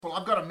Well,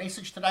 I've got a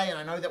message today, and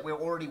I know that we're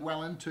already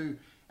well into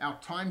our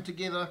time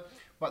together,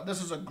 but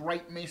this is a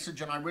great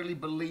message, and I really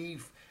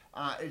believe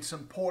it's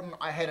important.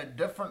 I had a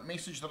different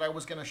message that I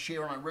was going to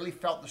share, and I really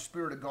felt the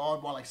Spirit of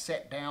God while I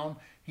sat down.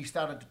 He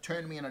started to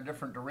turn me in a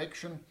different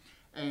direction,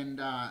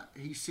 and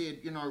he said,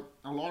 you know,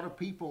 a lot of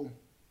people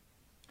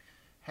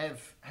have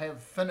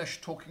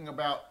finished talking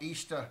about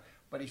Easter,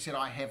 but he said,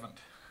 I haven't.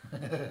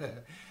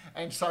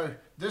 And so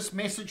this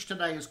message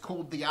today is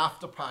called The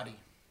After Party.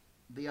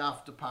 The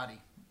After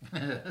Party.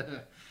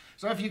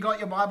 So if you got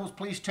your Bibles,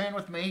 please turn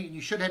with me.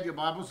 You should have your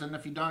Bibles, and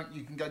if you don't,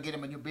 you can go get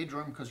them in your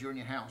bedroom because you're in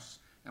your house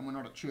and we're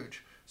not at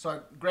church.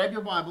 So grab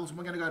your Bibles, and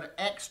we're going to go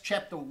to Acts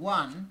chapter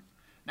 1.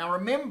 Now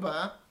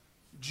remember,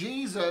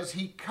 Jesus,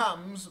 he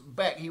comes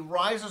back, he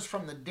rises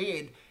from the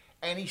dead,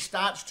 and he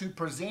starts to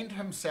present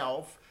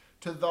himself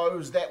to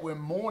those that were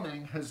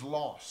mourning his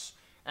loss.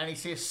 And he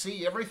says,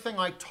 see, everything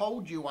I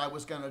told you I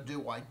was going to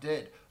do, I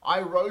did. I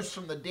rose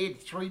from the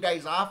dead 3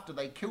 days after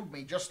they killed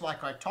me, just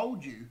like I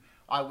told you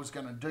I was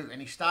going to do.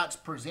 And he starts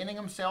presenting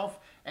himself,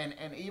 and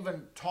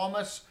even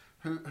Thomas,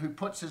 who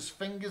puts his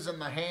fingers in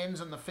the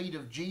hands and the feet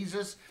of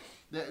Jesus,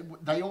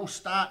 they all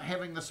start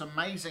having this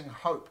amazing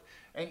hope.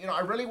 And you know,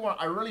 I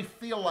really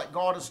feel like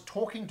God is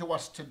talking to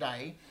us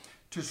today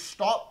to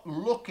stop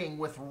looking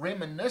with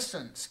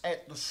reminiscence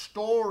at the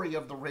story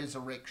of the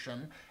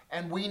resurrection,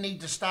 and we need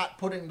to start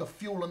putting the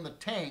fuel in the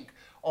tank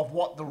of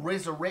what the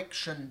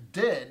resurrection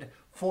did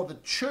for the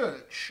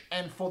church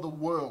and for the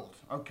world,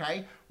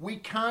 okay? We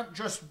can't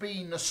just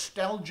be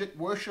nostalgic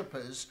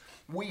worshipers.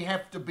 We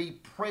have to be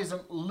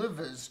present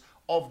livers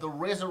of the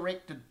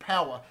resurrected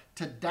power.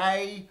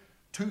 Today,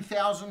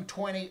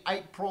 2020,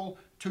 April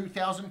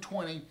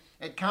 2020,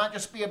 it can't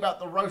just be about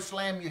the roast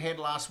lamb you had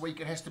last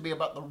week. It has to be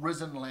about the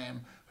risen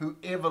lamb who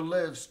ever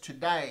lives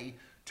today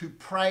to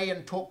pray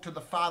and talk to the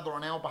Father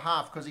on our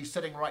behalf because he's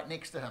sitting right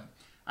next to him.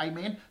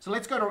 Amen. So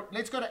let's go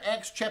to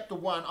Acts chapter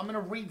 1. I'm going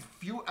to read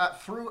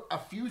through a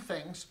few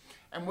things,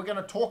 and we're going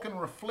to talk and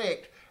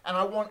reflect. And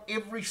I want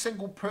every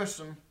single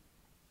person,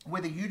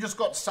 whether you just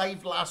got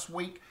saved last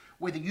week,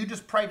 whether you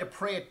just prayed a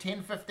prayer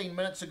 10, 15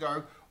 minutes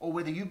ago, or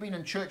whether you've been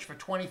in church for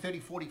 20, 30,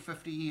 40,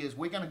 50 years,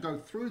 we're going to go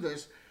through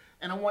this.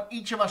 And I want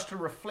each of us to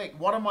reflect,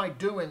 what am I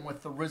doing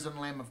with the risen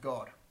Lamb of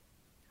God?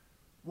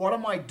 What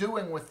am I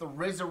doing with the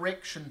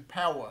resurrection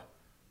power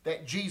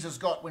that Jesus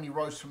got when he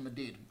rose from the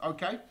dead?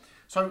 Okay?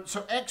 So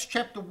Acts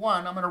chapter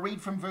 1, I'm going to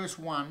read from verse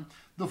 1.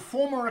 The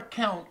former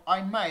account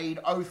I made,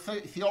 O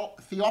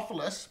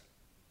Theophilus,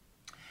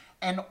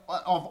 and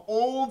of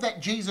all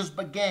that Jesus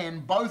began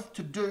both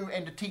to do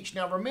and to teach.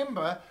 Now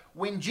remember,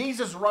 when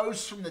Jesus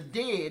rose from the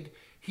dead,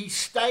 he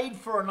stayed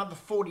for another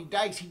 40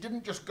 days. He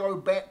didn't just go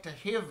back to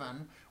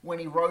heaven when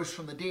he rose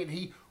from the dead.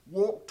 He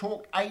walked,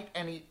 talked, ate,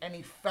 and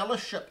he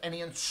fellowshiped, and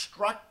he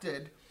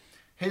instructed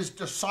his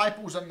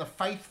disciples and the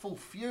faithful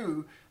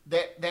few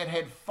that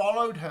had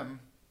followed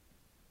him.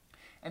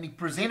 And he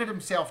presented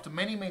himself to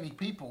many, many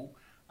people,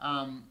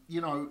 you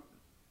know,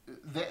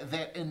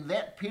 that in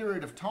that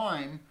period of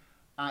time,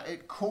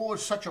 it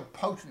caused such a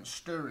potent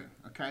stirring,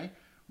 okay?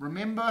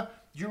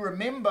 You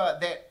remember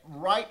that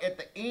right at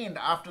the end,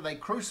 after they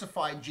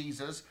crucified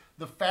Jesus,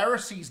 the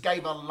Pharisees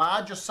gave a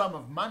larger sum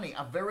of money,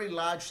 a very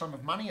large sum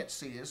of money, it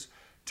says,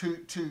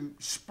 to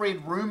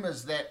spread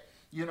rumors that,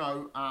 you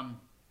know,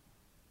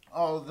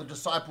 the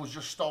disciples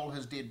just stole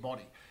his dead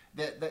body.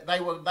 That they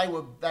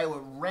were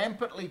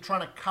rampantly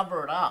trying to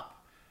cover it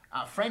up,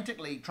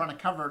 frantically trying to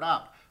cover it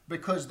up,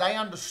 because they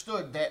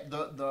understood that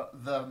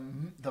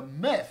the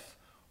myth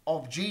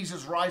of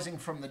Jesus rising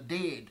from the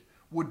dead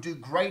would do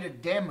greater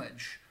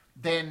damage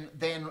than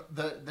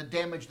the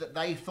damage that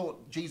they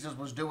thought Jesus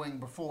was doing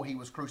before he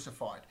was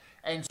crucified.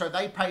 And so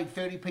they paid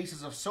 30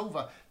 pieces of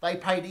silver. They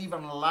paid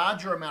even a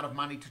larger amount of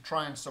money to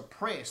try and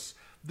suppress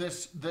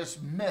this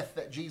myth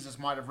that Jesus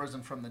might have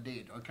risen from the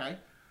dead, okay?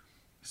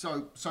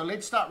 So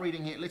let's start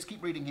reading here. Let's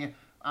keep reading here.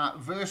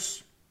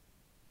 Verse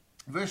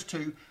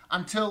 2,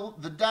 until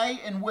the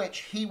day in which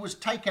he was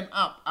taken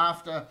up,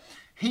 after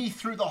he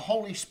through the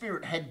Holy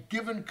Spirit had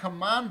given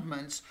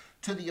commandments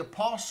to the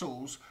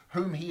apostles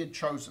whom he had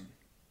chosen,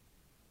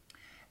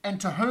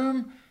 and to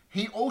whom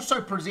he also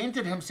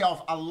presented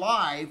himself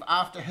alive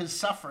after his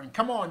suffering.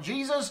 Come on,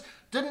 Jesus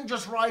didn't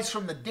just rise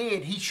from the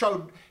dead. He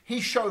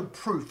showed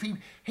proof.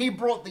 He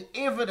brought the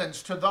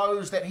evidence to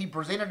those that he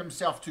presented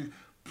himself to,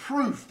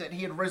 proof that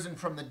he had risen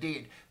from the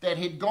dead, that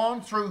he'd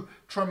gone through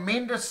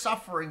tremendous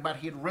suffering, but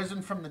he had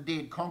risen from the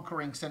dead,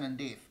 conquering sin and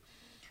death.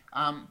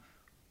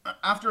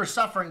 After his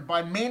suffering,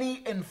 by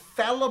many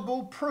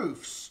infallible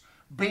proofs,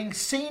 being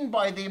seen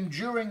by them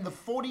during the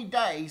 40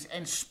 days,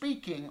 and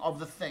speaking of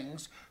the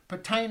things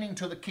pertaining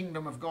to the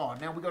kingdom of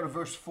God. Now we go to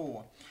verse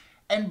 4.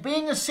 And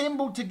being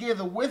assembled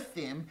together with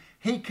them,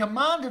 he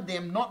commanded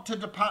them not to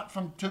depart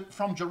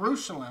from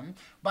Jerusalem,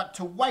 but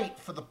to wait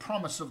for the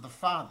promise of the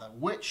Father,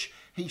 which,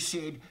 he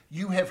said,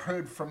 you have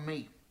heard from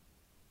me.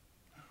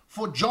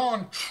 For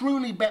John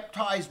truly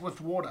baptized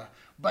with water,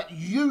 but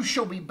you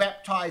shall be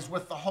baptized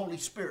with the Holy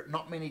Spirit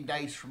not many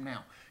days from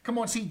now. Come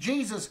on, see,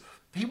 Jesus,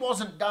 he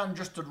wasn't done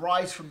just to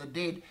rise from the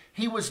dead.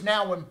 He was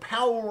now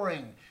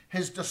empowering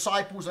his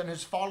disciples and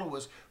his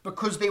followers,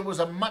 because there was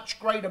a much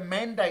greater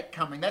mandate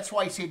coming. That's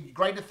why he said,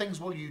 greater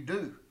things will you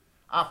do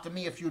after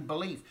me if you'd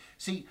believe.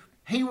 See,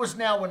 he was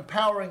now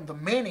empowering the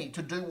many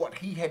to do what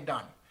he had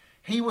done.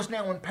 He was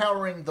now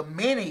empowering the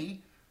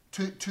many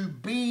to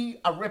be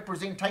a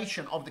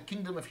representation of the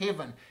kingdom of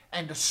heaven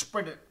and to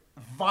spread it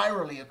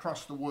virally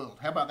across the world.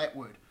 How about that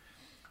word?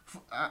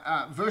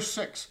 Verse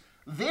 6,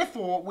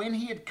 therefore, when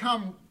they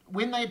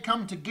had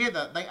come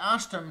together, they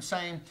asked him,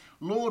 saying,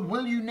 Lord,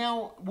 will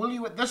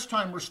you at this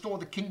time restore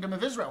the kingdom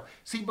of Israel?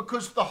 See,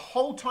 because the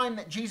whole time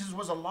that Jesus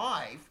was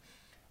alive,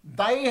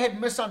 they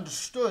had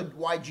misunderstood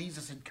why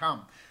Jesus had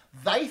come.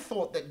 They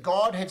thought that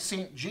God had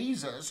sent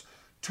Jesus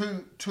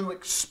to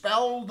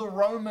expel the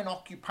Roman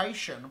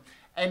occupation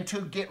and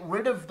to get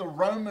rid of the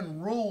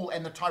Roman rule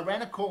and the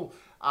tyrannical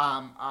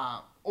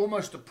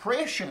almost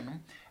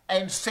oppression,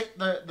 and set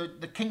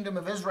the kingdom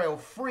of Israel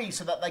free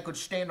so that they could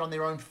stand on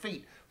their own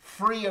feet,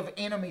 free of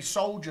enemy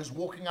soldiers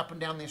walking up and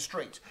down their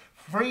streets,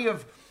 free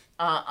of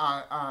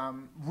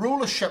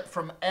rulership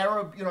from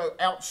Arab,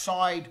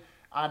 outside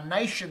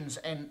nations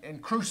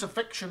and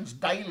crucifixions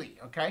daily,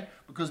 okay?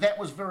 Because that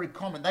was very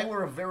common. They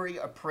were a very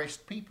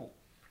oppressed people.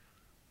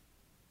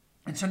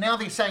 And so now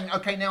they're saying,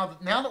 okay, now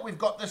that we've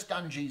got this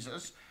done,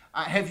 Jesus,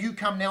 have you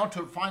come now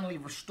to finally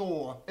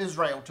restore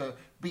Israel to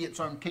be its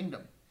own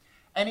kingdom?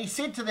 And he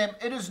said to them,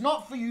 it is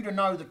not for you to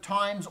know the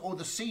times or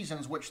the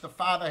seasons which the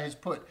Father has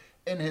put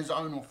in his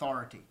own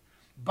authority.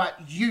 But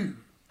you,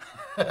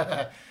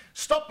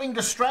 stop being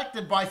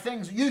distracted by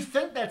things. You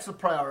think that's the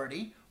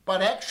priority,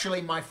 but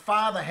actually my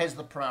Father has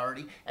the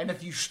priority. And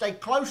if you stay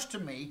close to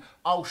me,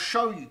 I'll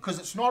show you. Because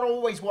it's not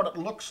always what it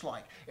looks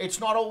like. It's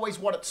not always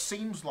what it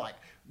seems like.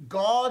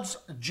 God's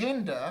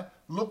agenda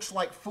looks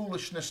like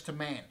foolishness to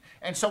man.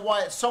 And so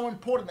why it's so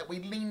important that we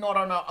lean not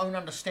on our own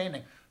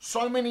understanding.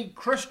 So many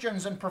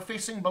Christians and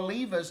professing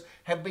believers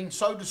have been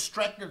so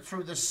distracted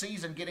through this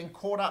season, getting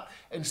caught up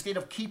instead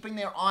of keeping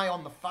their eye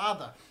on the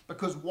Father.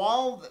 Because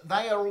while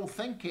they are all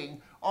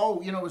thinking,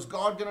 oh, is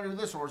God going to do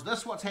this, or is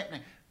this what's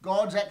happening?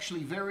 God's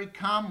actually very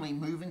calmly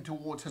moving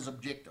towards his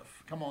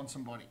objective. Come on,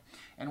 somebody.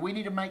 And we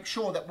need to make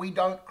sure that we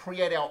don't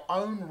create our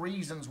own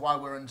reasons why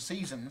we're in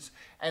seasons,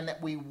 and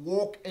that we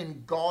walk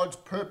in God's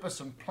purpose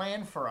and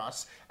plan for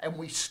us, and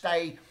we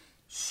stay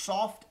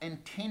soft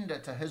and tender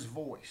to his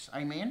voice.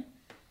 Amen?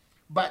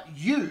 But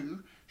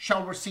you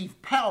shall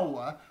receive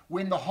power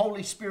when the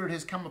Holy Spirit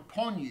has come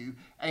upon you,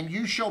 and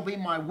you shall be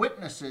my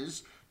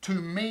witnesses to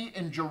me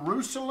in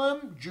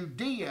Jerusalem,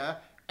 Judea,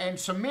 and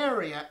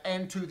Samaria,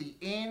 and to the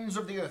ends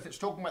of the earth. It's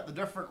talking about the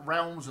different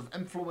realms of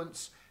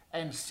influence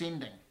and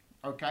sending.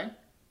 Okay?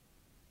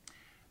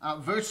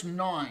 Verse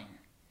 9.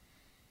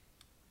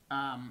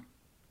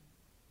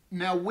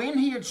 Now when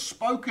he had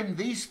spoken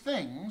these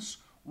things,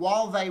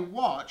 while they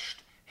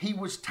watched, he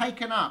was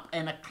taken up,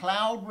 and a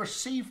cloud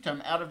received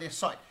him out of their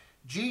sight.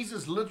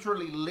 Jesus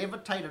literally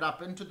levitated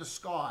up into the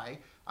sky.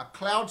 A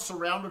cloud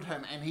surrounded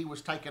him, and he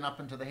was taken up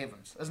into the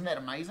heavens. Isn't that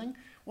amazing?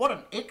 What an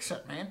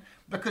exit, man.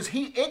 Because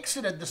he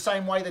exited the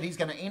same way that he's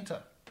going to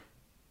enter.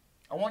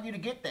 I want you to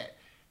get that.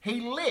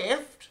 He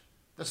left.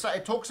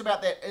 It talks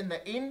about that in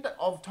the end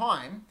of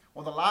time,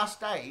 or the last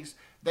days,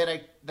 that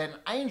an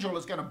angel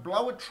is going to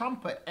blow a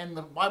trumpet, and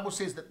the Bible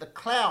says that the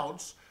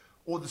clouds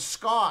or the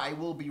sky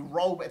will be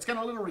rolled. It's going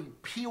to literally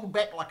peel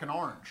back like an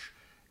orange.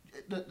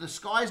 The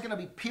sky is going to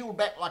be peeled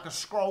back like a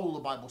scroll, the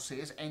Bible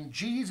says, and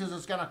Jesus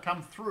is going to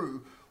come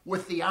through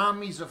with the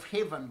armies of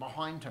heaven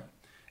behind him.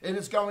 It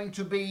is going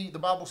to be, the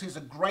Bible says,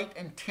 a great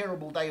and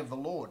terrible day of the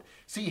Lord.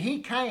 See, he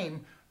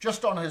came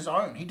just on his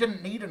own. He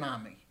didn't need an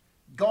army.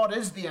 God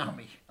is the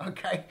army,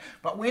 okay?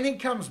 But when he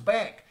comes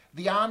back,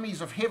 the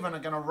armies of heaven are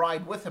going to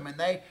ride with him, and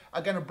they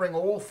are going to bring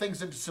all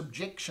things into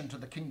subjection to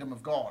the kingdom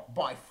of God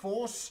by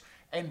force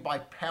and by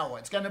power.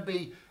 It's going to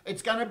be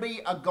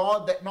a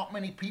God that not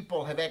many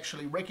people have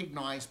actually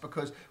recognized,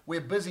 because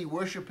we're busy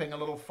worshiping a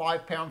little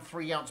 5-pound,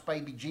 3-ounce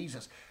baby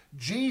Jesus.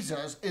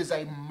 Jesus is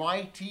a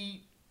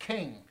mighty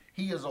king.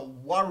 He is a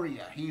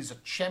warrior. He is a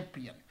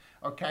champion.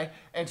 Okay?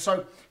 And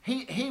so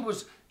he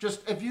was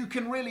just, if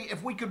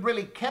we could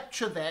really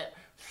capture that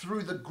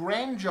through the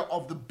grandeur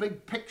of the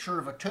big picture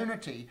of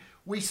eternity,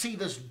 we see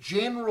this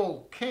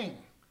general king.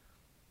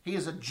 He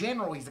is a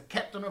general. He's the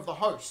captain of the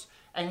host.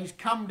 And he's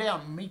come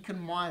down meek and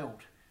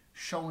mild,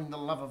 showing the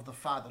love of the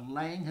Father,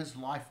 laying his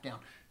life down,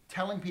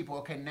 telling people,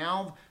 okay,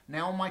 now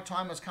my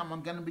time has come.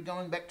 I'm going to be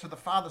going back to the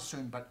Father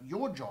soon, but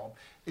your job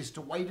is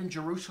to wait in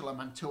Jerusalem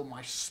until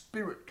my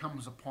Spirit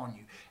comes upon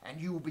you, and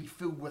you will be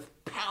filled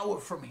with power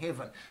from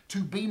heaven to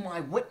be my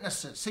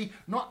witnesses. See,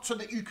 not so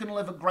that you can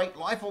live a great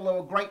life, although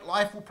a great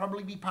life will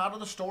probably be part of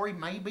the story.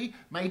 Maybe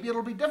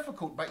it'll be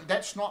difficult, but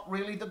that's not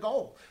really the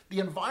goal. The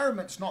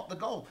environment's not the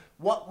goal.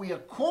 What we are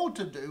called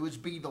to do is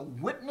be the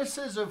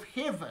witnesses of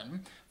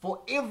heaven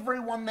for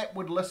everyone that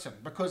would listen,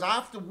 because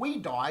after we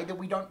die, then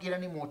we don't get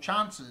any more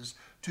chances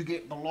to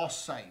get the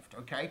lost saved,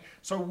 okay?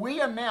 So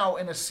we are now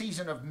in a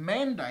season of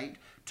mandate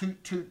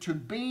to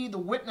be the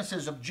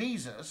witnesses of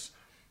Jesus,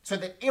 so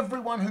that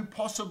everyone who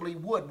possibly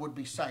would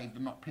be saved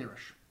and not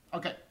perish.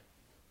 Okay,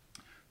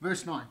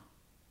 verse 9.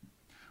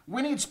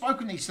 When he had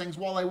spoken these things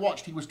while they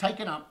watched, he was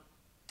taken up,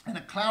 and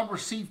a cloud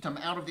received him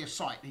out of their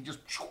sight. He just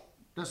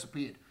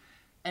disappeared.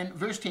 And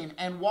verse 10,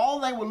 and while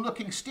they were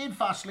looking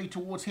steadfastly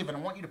towards heaven, I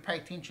want you to pay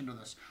attention to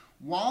this.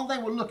 While they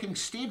were looking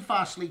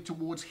steadfastly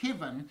towards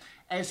heaven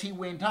as he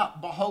went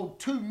up, behold,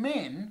 two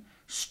men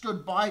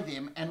stood by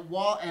them,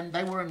 and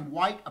they were in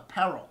white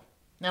apparel.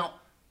 Now,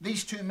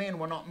 these two men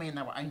were not men,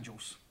 they were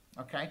angels.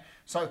 Okay?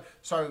 So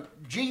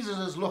Jesus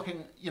is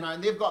looking,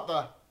 and they've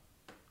got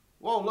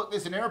whoa, look,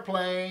 there's an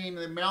airplane,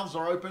 their mouths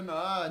are open,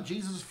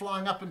 Jesus is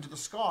flying up into the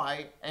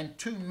sky, and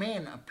two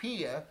men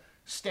appear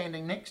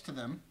standing next to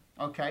them.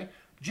 Okay?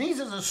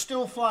 Jesus is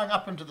still flying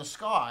up into the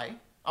sky.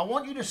 I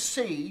want you to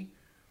see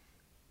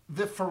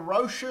the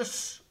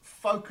ferocious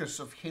focus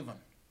of heaven.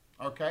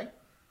 Okay?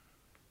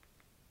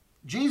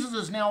 Jesus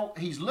is now,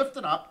 he's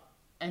lifted up,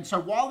 and so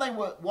while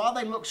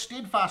they looked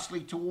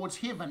steadfastly towards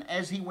heaven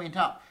as he went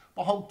up,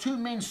 behold, two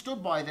men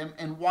stood by them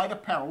in white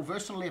apparel,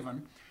 verse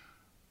 11,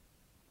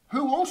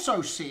 who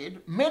also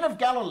said, Men of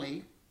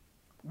Galilee,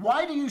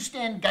 why do you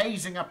stand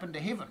gazing up into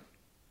heaven?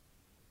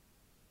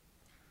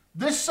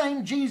 This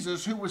same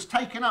Jesus who was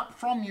taken up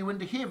from you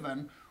into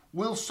heaven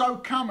will so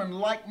come in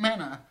like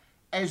manner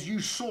as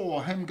you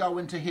saw him go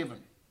into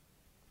heaven.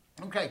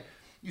 Okay,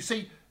 you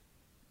see,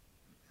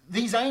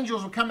 these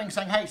angels were coming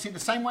saying, hey, see, the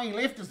same way he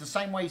left is the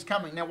same way he's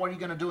coming. Now, what are you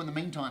going to do in the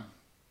meantime?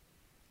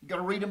 You've got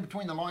to read in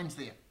between the lines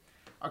there.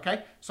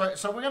 Okay, so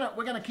we're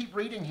gonna keep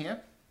reading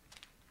here.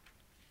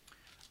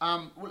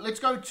 Let's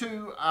go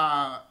to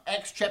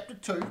Acts chapter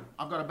 2.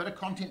 I've got a bit of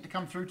content to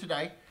come through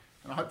today,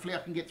 and hopefully I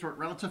can get through it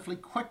relatively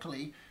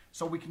quickly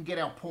so we can get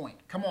our point.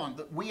 Come on,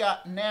 that we are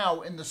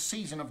now in the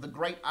season of the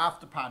great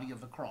after party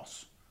of the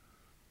cross.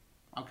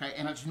 Okay,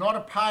 and it's not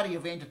a party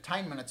of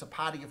entertainment, it's a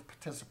party of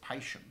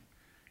participation.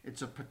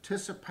 It's a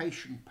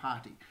participation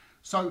party.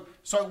 So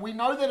we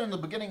know that in the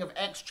beginning of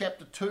Acts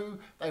chapter 2,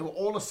 they were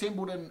all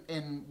assembled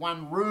in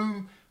one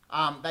room.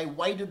 They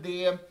waited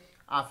there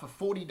for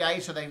 40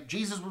 days. So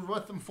Jesus was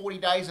with them 40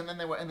 days, and then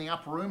they were in the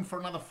upper room for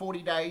another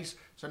 40 days.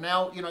 So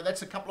now,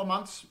 that's a couple of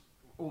months.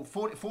 Or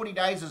 40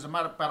 days is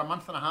about a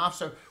month and a half.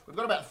 So we've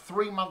got about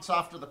 3 months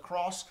after the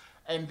cross,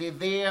 and they're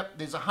there.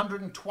 There's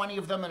 120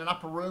 of them in an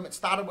upper room. It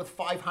started with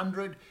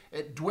 500.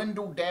 It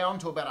dwindled down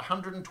to about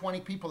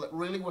 120 people that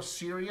really were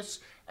serious,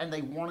 and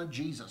they wanted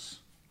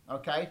Jesus.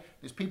 Okay?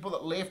 There's people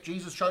that left.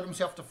 Jesus showed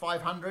himself to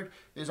 500.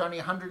 There's only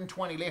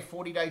 120 left.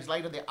 40 days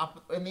later, they're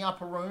up in the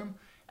upper room,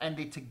 and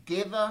they're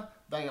together.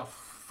 They are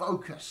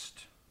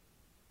focused.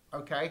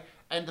 Okay?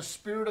 And the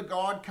Spirit of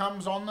God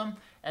comes on them,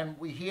 and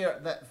we hear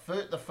that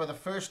for the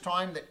first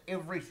time that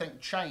everything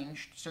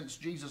changed since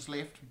Jesus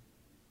left.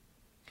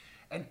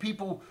 And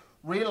people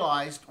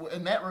realized,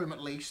 in that room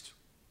at least,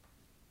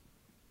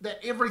 that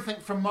everything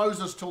from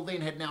Moses till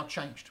then had now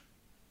changed.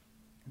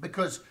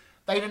 Because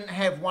they didn't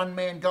have one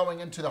man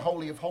going into the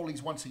Holy of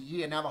Holies once a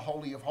year. Now the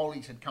Holy of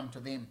Holies had come to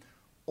them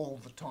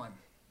all the time.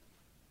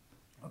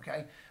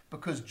 Okay?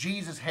 Because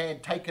Jesus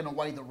had taken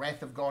away the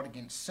wrath of God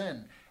against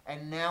sin.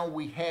 And now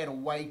we had a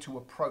way to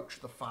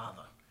approach the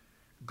Father.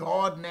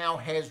 God now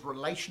has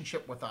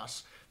relationship with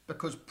us.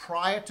 Because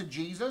prior to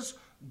Jesus,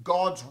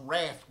 God's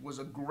wrath was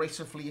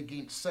aggressively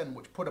against sin,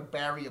 which put a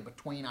barrier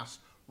between us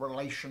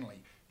relationally.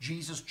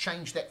 Jesus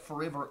changed that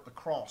forever at the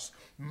cross,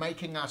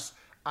 making us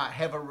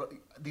have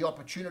the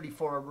opportunity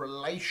for a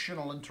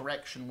relational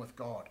interaction with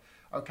God.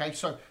 Okay,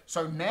 so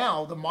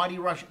now the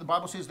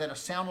Bible says that a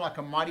sound like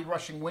a mighty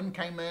rushing wind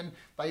came in.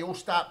 They all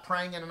start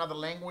praying in another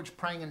language,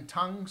 praying in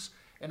tongues,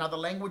 in other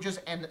languages,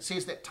 and it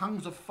says that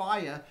tongues of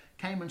fire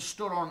came and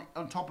stood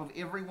on top of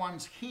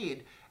everyone's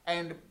head,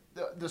 and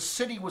the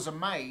city was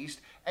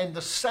amazed. And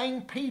the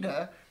same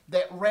Peter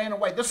that ran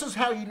away, this is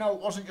how you know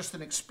it wasn't just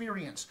an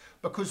experience,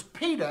 because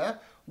Peter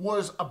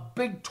was a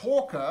big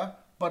talker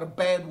but a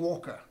bad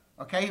walker.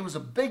 Okay, he was a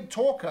big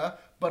talker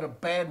but a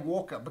bad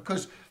walker,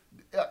 because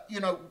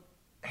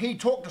he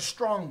talked a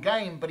strong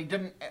game, but he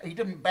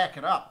didn't back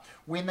it up.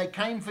 When they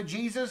came for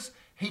Jesus,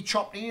 he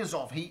chopped ears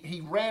off.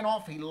 He ran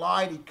off, he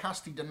lied, he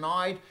cussed, he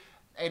denied,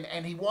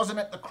 and he wasn't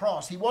at the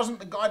cross. He wasn't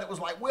the guy that was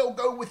like, we'll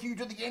go with you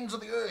to the ends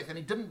of the earth, and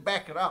he didn't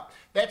back it up.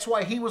 That's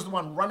why he was the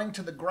one running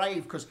to the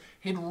grave, because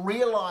he'd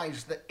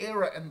realized the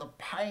error and the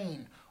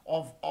pain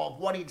of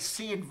what he'd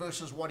said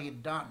versus what he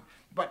had done.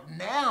 But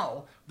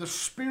now the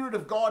Spirit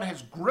of God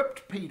has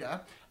gripped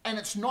Peter, and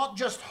it's not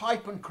just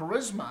hype and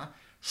charisma.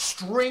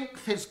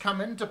 Strength has come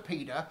into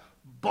Peter,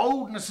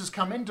 boldness has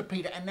come into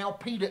Peter, and now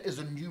Peter is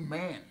a new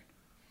man.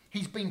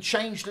 He's been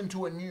changed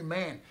into a new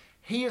man.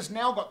 He has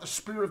now got the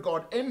Spirit of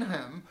God in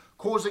him,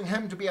 causing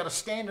him to be able to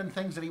stand in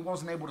things that he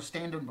wasn't able to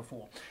stand in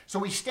before. So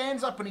he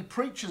stands up and he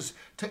preaches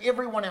to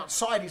everyone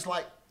outside. He's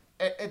like,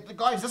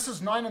 guys, this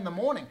is 9 in the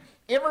morning.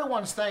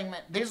 Everyone's saying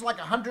that there's like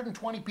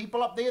 120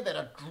 people up there that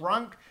are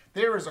drunk.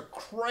 There is a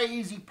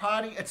crazy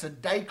party. It's a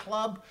day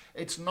club.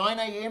 It's 9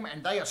 a.m.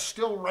 and they are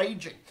still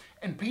raging.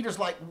 And Peter's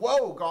like,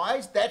 whoa,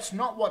 guys, that's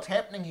not what's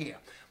happening here.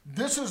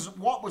 This is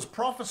what was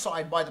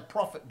prophesied by the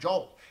prophet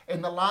Joel.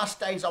 In the last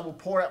days I will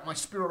pour out my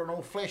spirit on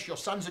all flesh. Your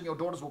sons and your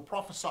daughters will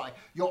prophesy.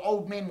 Your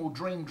old men will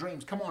dream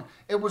dreams. Come on.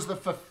 It was the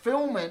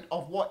fulfillment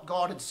of what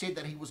God had said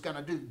that he was going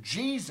to do.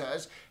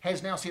 Jesus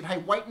has now said, hey,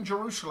 wait in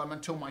Jerusalem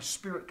until my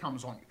spirit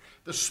comes on you.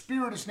 The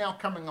spirit is now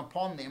coming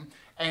upon them,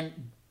 and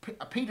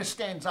Peter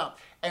stands up.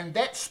 And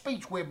that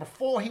speech where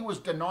before he was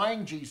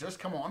denying Jesus,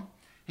 come on,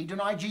 he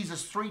denied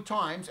Jesus 3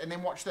 times, and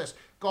then watch this.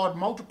 God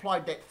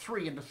multiplied that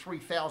 3 into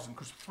 3,000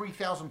 because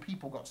 3,000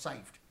 people got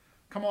saved.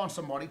 Come on,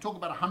 somebody. Talk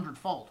about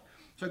 100-fold.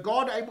 So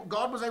God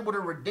was able to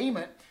redeem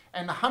it,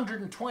 and the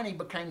 120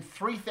 became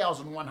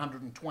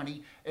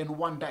 3,120 in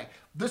one day.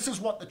 This is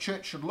what the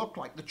church should look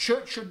like. The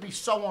church should be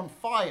so on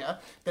fire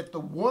that the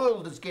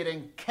world is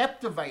getting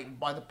captivated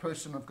by the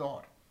person of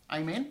God.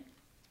 Amen?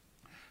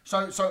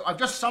 So I've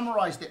just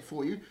summarized that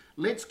for you.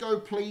 Let's go,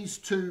 please,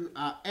 to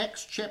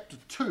Acts chapter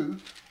 2,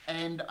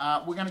 and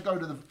we're going to go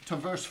to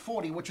verse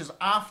 40, which is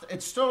after.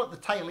 It's still at the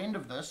tail end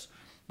of this,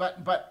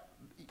 but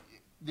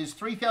there's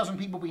 3,000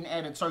 people being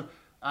added. So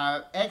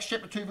Acts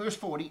chapter 2, verse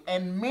 40,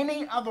 and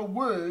many other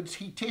words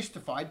he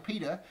testified,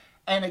 Peter,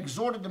 and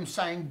exhorted them,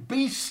 saying,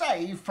 be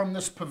saved from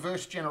this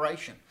perverse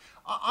generation.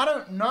 I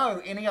don't know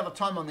any other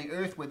time on the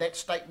earth where that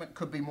statement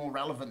could be more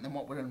relevant than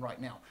what we're in right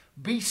now.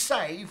 Be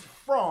saved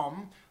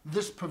from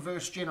this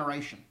perverse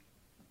generation.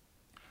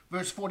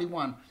 Verse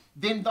 41,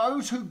 then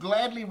those who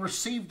gladly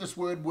received this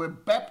word were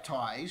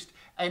baptized,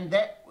 and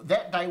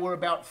that day were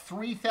about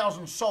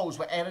 3,000 souls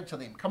were added to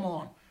them. Come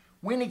on.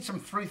 We need some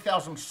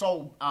 3,000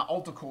 soul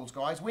altar calls,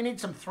 guys. We need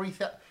some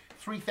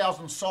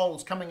 3,000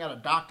 souls coming out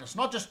of darkness,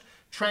 not just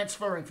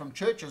transferring from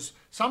churches.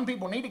 Some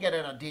people need to get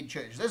out of dead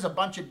churches. There's a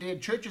bunch of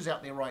dead churches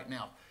out there right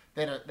now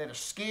that are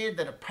scared,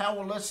 that are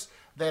powerless,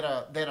 that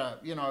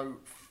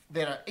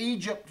are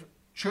Egypt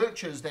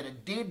churches, that are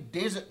dead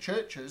desert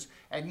churches,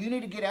 and you need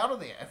to get out of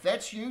there. If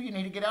that's you, you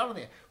need to get out of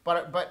there.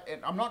 But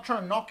I'm not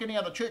trying to knock any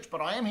other church, but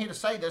I am here to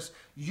say this.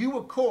 You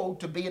were called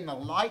to be in the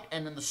light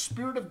and in the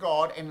Spirit of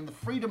God and in the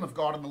freedom of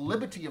God and the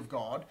liberty of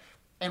God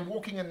and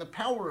walking in the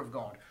power of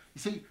God.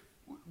 You see,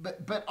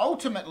 but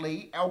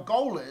ultimately our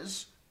goal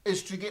is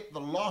to get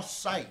the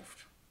lost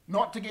saved,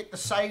 not to get the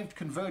saved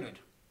converted.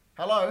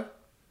 Hello?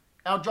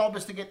 Our job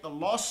is to get the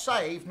lost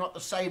saved, not the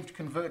saved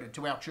converted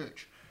to our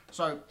church.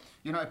 So,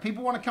 if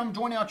people want to come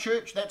join our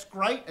church, that's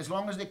great, as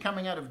long as they're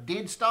coming out of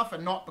dead stuff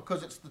and not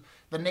because it's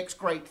the next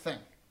great thing.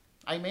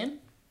 Amen?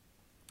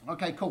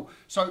 Okay, cool.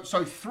 So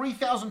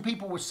 3,000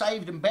 people were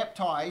saved and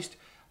baptized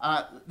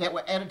that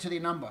were added to their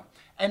number.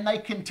 And they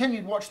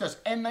continued, watch this,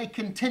 and they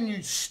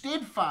continued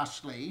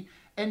steadfastly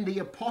in the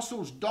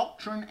apostles'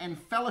 doctrine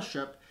and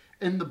fellowship,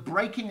 in the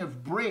breaking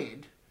of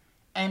bread,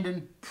 and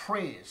in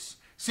prayers.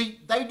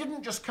 See, they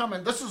didn't just come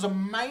in. This is a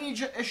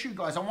major issue,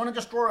 guys. I want to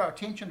just draw our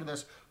attention to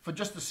this for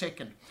just a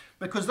second,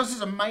 because this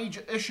is a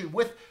major issue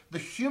with the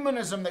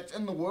humanism that's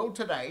in the world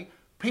today.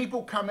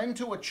 People come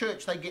into a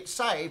church, they get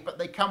saved, but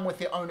they come with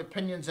their own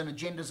opinions and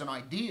agendas and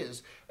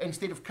ideas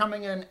instead of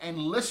coming in and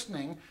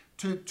listening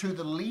to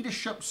the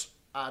leadership's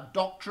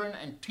doctrine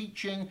and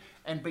teaching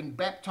and being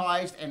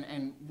baptized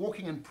and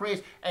walking in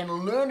prayers and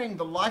learning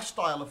the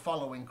lifestyle of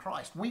following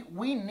Christ.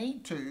 We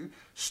need to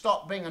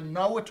stop being a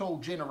know-it-all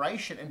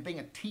generation and being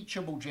a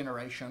teachable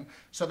generation,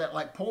 so that,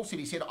 like Paul said,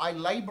 he said, I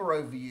labor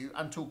over you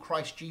until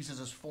Christ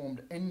Jesus is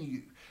formed in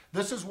you.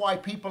 This is why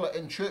people are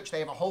in church, they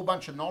have a whole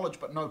bunch of knowledge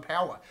but no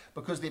power,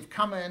 because they've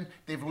come in,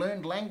 they've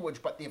learned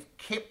language, but they've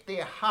kept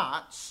their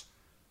hearts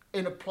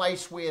in a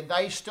place where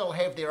they still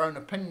have their own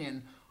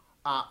opinion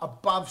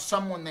above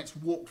someone that's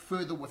walked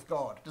further with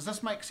God. Does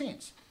this make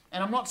sense?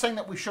 And I'm not saying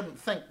that we shouldn't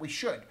think. We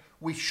should.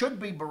 We should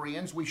be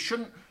Bereans. We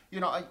shouldn't,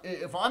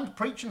 if I'm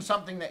preaching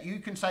something that you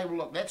can say, well,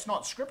 look, that's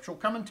not scriptural,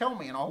 come and tell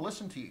me and I'll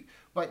listen to you.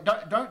 But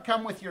don't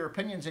come with your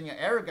opinions and your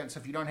arrogance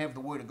if you don't have the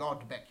Word of God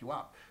to back you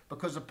up.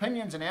 Because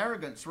opinions and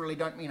arrogance really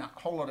don't mean a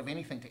whole lot of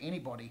anything to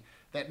anybody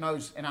that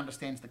knows and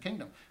understands the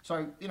kingdom.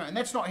 So, and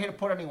that's not here to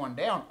put anyone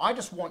down. I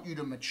just want you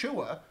to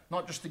mature,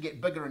 not just to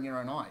get bigger in your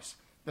own eyes.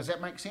 Does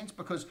that make sense?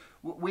 Because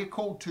we're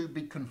called to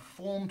be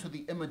conformed to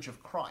the image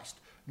of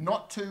Christ,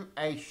 not to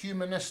a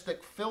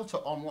humanistic filter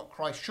on what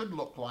Christ should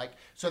look like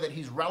so that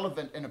he's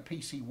relevant in a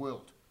PC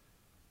world.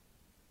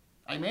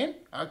 Amen?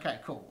 Okay,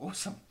 cool.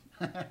 Awesome.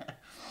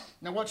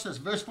 Now watch this.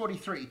 Verse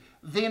 43.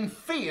 Then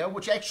fear,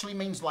 which actually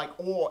means like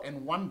awe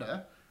and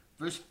wonder.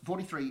 Verse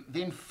 43.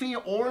 Then fear,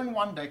 awe, and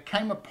wonder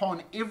came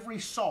upon every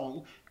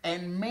soul,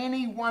 and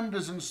many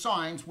wonders and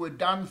signs were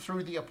done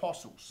through the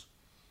apostles.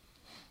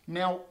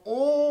 Now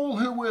all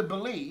who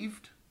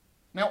believed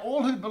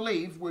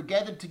were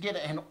gathered together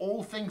and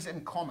all things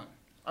in common.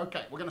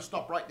 Okay, we're going to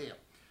stop right there.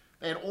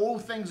 They had all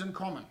things in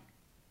common.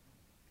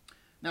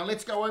 Now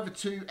let's go over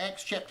to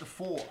Acts chapter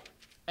 4.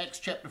 Acts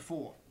chapter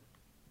 4.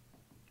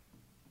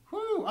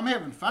 Whew, I'm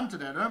having fun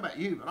today. I don't know about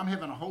you, but I'm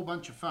having a whole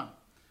bunch of fun.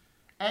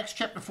 Acts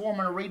chapter 4, I'm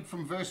going to read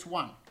from verse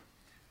 1.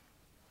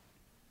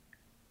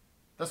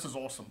 This is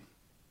awesome.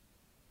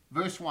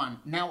 Verse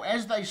 1, now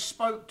as they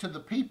spoke to the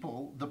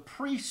people, the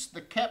priests,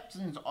 the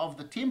captains of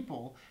the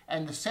temple,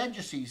 and the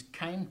Sadducees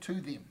came to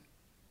them.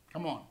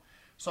 Come on.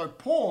 So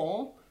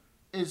Paul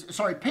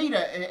Peter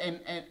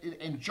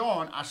and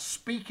John are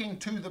speaking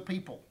to the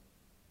people.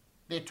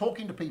 They're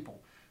talking to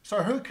people.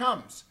 So who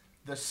comes?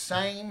 The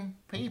same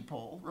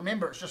people.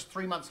 Remember, it's just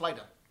 3 months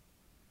later.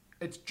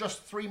 It's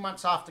just 3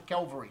 months after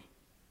Calvary.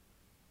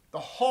 The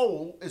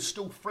hole is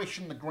still fresh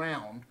in the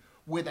ground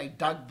where they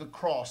dug the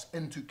cross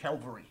into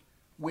Calvary,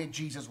 where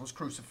Jesus was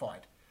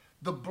crucified.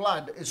 The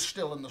blood is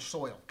still in the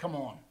soil. Come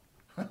on.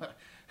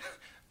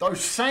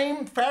 Those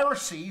same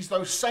Pharisees,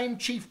 those same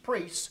chief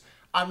priests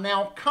are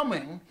now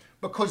coming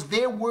because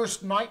their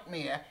worst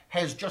nightmare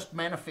has just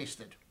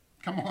manifested.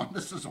 Come on,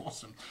 this is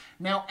awesome.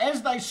 Now,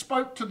 as they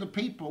spoke to the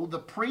people, the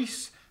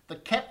priests, the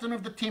captain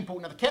of the temple.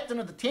 Now, the captain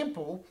of the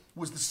temple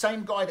was the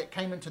same guy that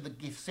came into the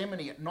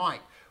Gethsemane at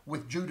night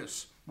with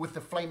Judas, with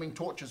the flaming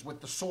torches,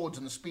 with the swords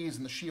and the spears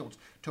and the shields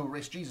to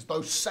arrest Jesus.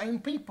 Those same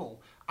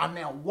people are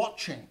now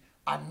watching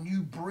a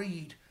new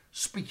breed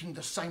speaking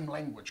the same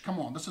language. Come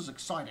on, this is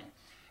exciting.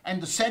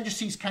 And the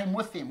Sadducees came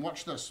with them.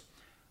 Watch this.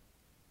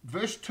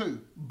 Verse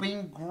 2,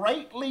 being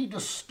greatly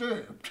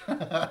disturbed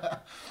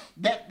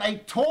that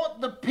they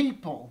taught the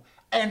people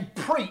and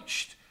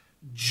preached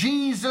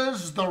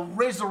Jesus, the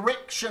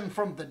resurrection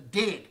from the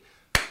dead.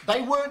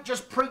 They weren't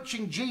just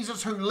preaching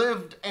Jesus who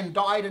lived and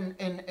died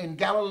in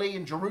Galilee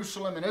and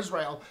Jerusalem and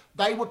Israel.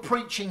 They were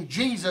preaching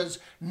Jesus,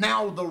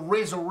 now the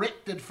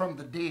resurrected from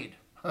the dead.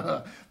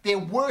 Their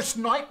worst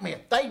nightmare.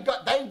 They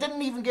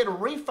didn't even get a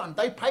refund.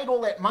 They paid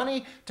all that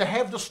money to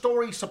have the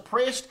story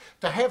suppressed,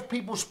 to have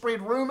people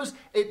spread rumors.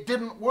 It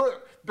didn't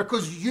work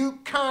because you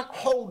can't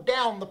hold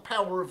down the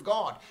power of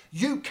God.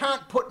 You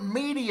can't put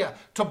media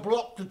to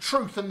block the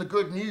truth and the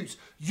good news.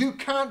 You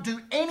can't do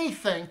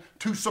anything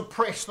to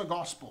suppress the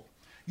gospel.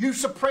 You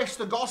suppress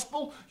the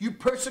gospel, you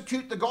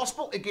persecute the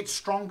gospel, it gets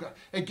stronger,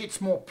 it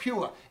gets more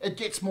pure, it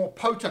gets more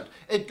potent,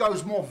 it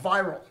goes more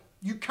viral.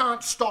 You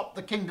can't stop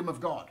the kingdom of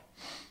God.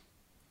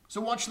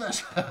 So watch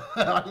this.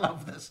 I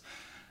love this.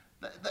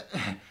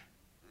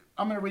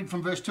 I'm going to read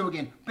from verse 2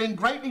 again. Being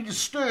greatly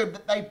disturbed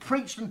that they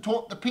preached and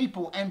taught the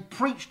people and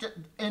preached it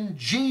in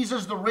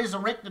Jesus the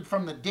resurrected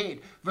from the dead.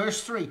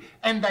 Verse 3.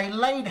 And they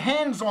laid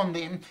hands on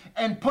them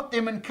and put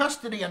them in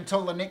custody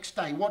until the next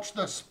day. Watch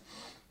this.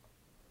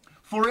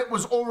 For it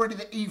was already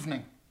the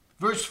evening.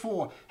 Verse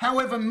 4,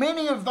 however,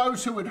 many of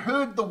those who had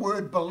heard the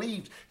word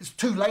believed. It's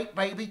too late,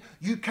 baby.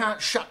 You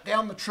can't shut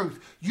down the truth.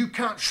 You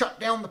can't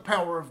shut down the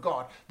power of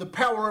God. The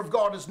power of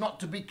God is not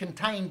to be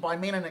contained by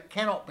men, and it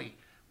cannot be.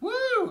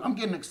 Woo! I'm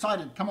getting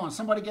excited. Come on,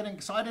 somebody getting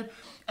excited?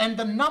 And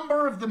the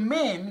number of the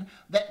men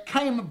that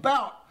came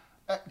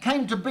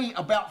to be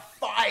about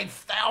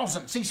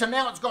 5,000. See, so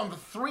now it's gone to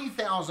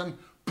 3,000.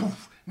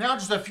 Poof. Now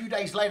just a few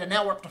days later,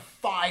 now we're up to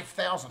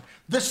 5,000.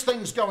 This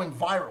thing's going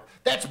viral.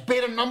 That's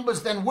better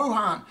numbers than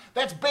Wuhan.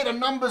 That's better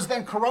numbers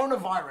than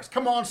coronavirus.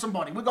 Come on,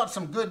 somebody. We've got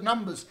some good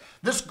numbers.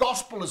 This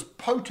gospel is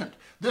potent.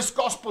 This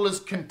gospel is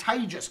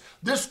contagious.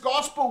 This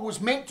gospel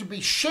was meant to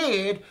be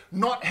shared,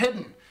 not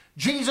hidden.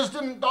 Jesus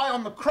didn't die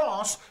on the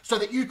cross so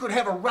that you could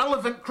have a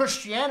relevant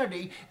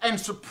Christianity and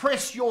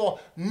suppress your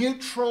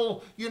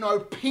neutral,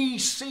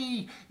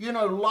 PC,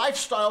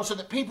 lifestyle so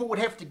that people would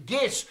have to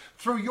guess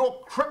through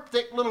your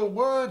cryptic little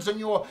words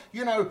and your,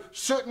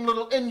 certain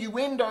little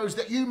innuendos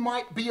that you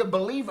might be a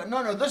believer.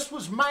 No, this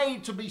was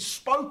made to be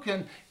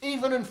spoken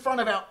even in front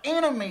of our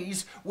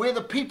enemies, where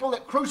the people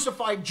that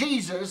crucified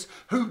Jesus,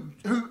 who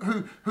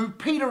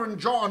Peter and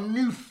John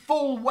knew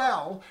full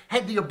well,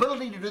 had the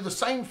ability to do the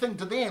same thing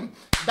to them.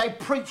 They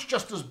preached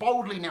just as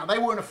boldly now. They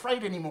weren't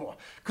afraid anymore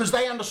because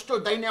they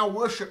understood they now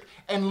worshiped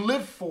and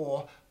lived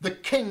for the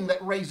King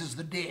that raises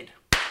the dead.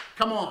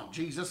 Come on,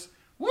 Jesus.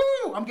 Woo!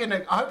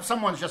 I hope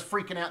someone's just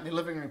freaking out in their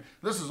living room.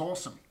 This is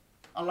awesome.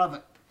 I love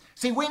it.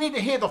 See, we need to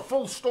hear the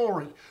full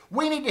story.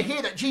 We need to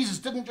hear that Jesus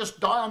didn't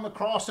just die on the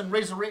cross and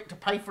resurrect to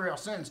pay for our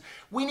sins.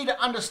 We need to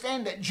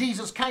understand that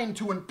Jesus came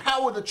to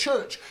empower the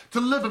church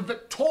to live a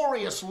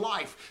victorious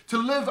life, to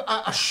live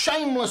a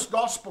shameless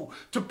gospel,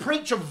 to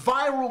preach a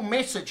viral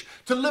message,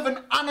 to live an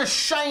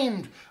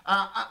unashamed,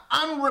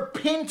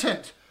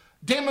 unrepentant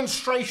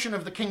demonstration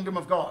of the kingdom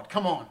of God.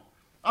 Come on.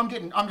 I'm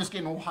just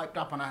getting all hyped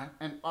up,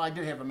 and I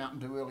did have a Mountain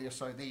Dew earlier,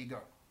 so there you go.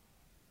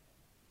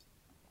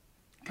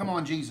 Come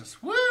on,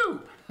 Jesus.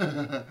 Woo!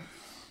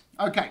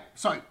 Okay,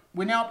 so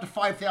we're now up to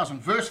 5,000.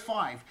 Verse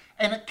 5.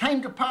 And it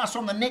came to pass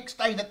on the next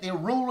day that their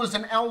rulers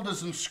and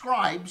elders and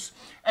scribes,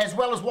 as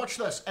well as, watch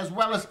this, as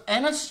well as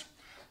Annas,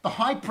 the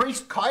high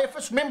priest,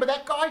 Caiaphas. Remember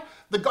that guy?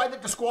 The guy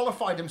that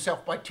disqualified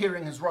himself by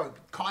tearing his robe.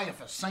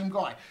 Caiaphas, same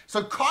guy.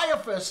 So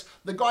Caiaphas,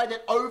 the guy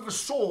that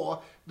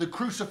oversaw the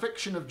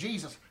crucifixion of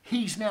Jesus,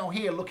 he's now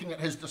here looking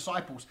at his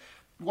disciples.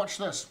 Watch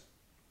this.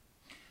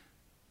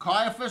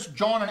 Caiaphas,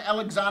 John, and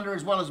Alexander,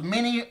 as well as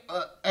many,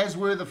 as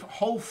were the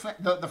whole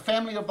the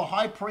family of the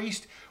high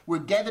priest, were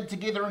gathered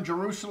together in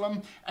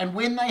Jerusalem. And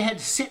when they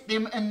had set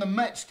them in the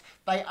midst,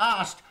 they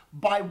asked,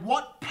 by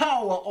what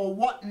power or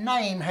what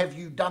name have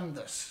you done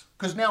this?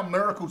 Because now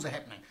miracles are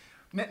happening.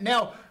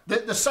 Now,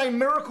 the same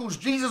miracles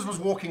Jesus was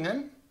walking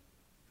in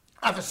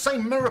are the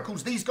same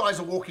miracles these guys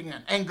are walking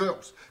in, and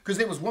girls, because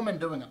there was women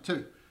doing it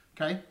too.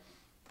 Okay?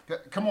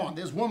 Come on,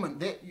 there's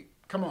women.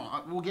 Come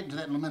on, we'll get into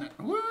that in a minute.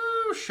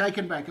 Woo,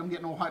 shaken back, I'm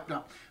getting all hyped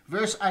up.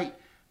 Verse 8,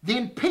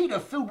 then Peter,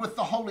 filled with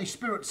the Holy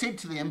Spirit, said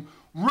to them,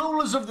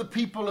 rulers of the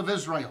people of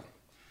Israel,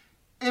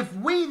 if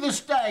we this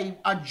day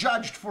are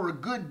judged for a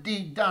good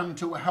deed done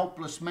to a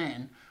helpless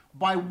man,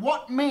 by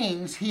what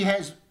means he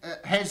has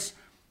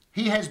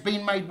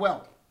been made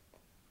well?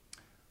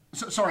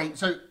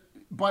 So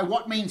by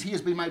what means he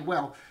has been made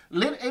well?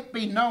 Let it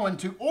be known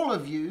to all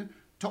of you,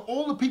 to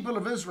all the people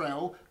of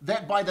Israel,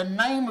 that by the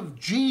name of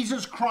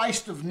Jesus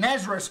Christ of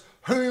Nazareth,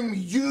 whom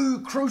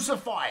you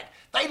crucified.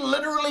 They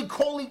literally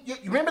call him, you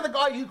remember the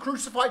guy you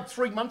crucified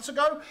 3 months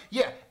ago?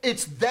 Yeah,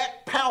 it's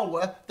that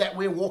power that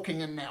we're walking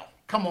in now.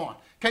 Come on.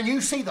 Can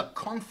you see the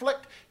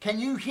conflict?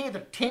 Can you hear the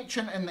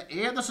tension in the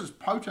air? This is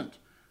potent.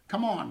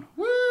 Come on.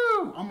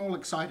 Woo! I'm all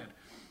excited.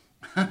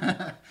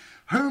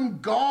 Whom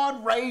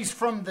God raised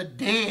from the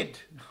dead.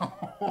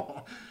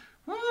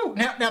 Woo.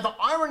 Now, the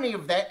irony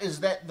of that is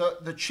that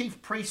the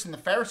chief priests and the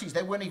Pharisees,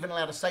 they weren't even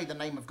allowed to say the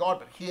name of God,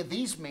 but here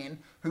these men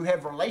who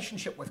have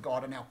relationship with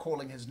God are now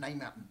calling his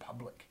name out in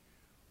public.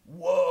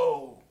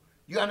 Whoa.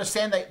 You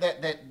understand that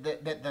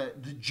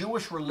the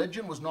Jewish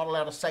religion was not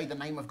allowed to say the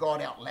name of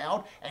God out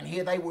loud, and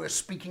here they were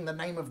speaking the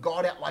name of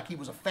God out like he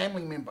was a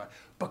family member,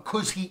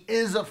 because he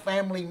is a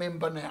family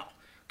member now.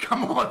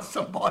 Come on,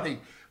 somebody.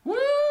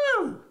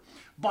 Woo!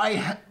 By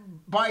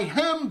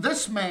him,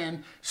 this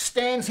man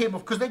stands here,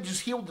 because they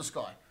just healed this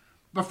guy,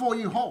 before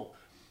you whole.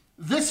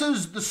 This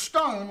is the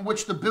stone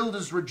which the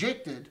builders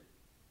rejected,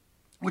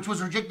 which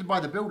was rejected by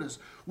the builders,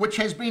 which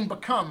has been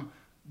become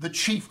the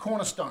chief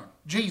cornerstone,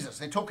 Jesus.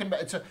 They're talking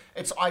about,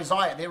 it's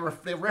Isaiah. They're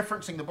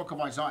referencing the book of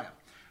Isaiah.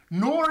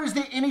 Nor is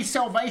there any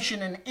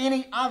salvation in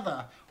any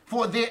other,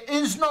 for there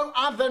is no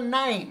other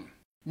name.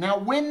 Now,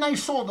 when they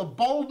saw the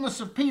boldness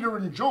of Peter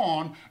and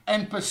John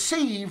and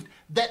perceived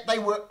that they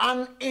were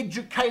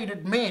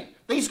uneducated men,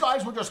 these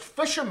guys were just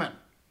fishermen.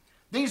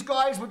 These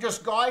guys were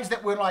just guys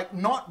that were like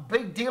not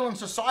big deal in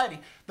society.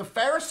 The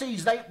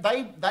Pharisees,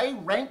 they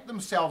ranked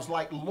themselves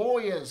like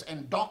lawyers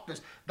and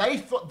doctors. They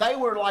thought they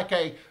were like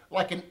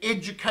an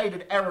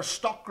educated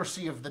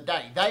aristocracy of the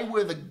day. They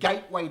were the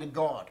gateway to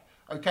God.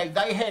 Okay,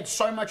 they had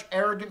so much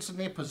arrogance in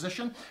their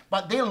position,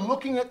 but they're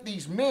looking at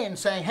these men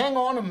saying, hang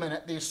on a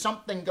minute, there's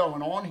something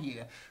going on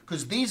here,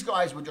 because these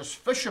guys were just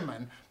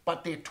fishermen,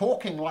 but they're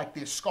talking like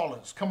they're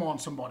scholars. Come on,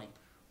 somebody.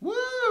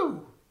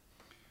 Woo!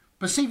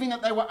 Perceiving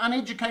that they were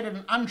uneducated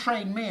and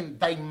untrained men,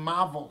 they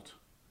marveled.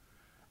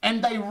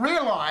 And they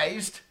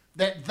realized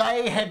that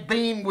they had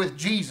been with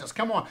Jesus.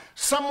 Come on.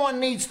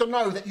 Someone needs to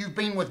know that you've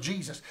been with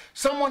Jesus.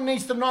 Someone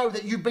needs to know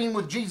that you've been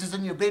with Jesus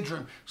in your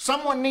bedroom.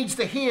 Someone needs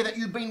to hear that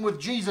you've been with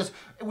Jesus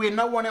where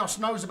no one else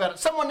knows about it.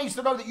 Someone needs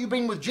to know that you've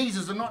been with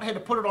Jesus and not had to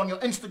put it on your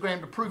Instagram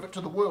to prove it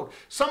to the world.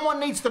 Someone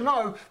needs to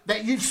know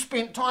that you've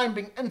spent time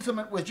being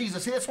intimate with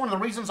Jesus. See, that's one of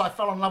the reasons I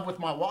fell in love with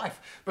my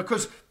wife,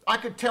 because I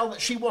could tell that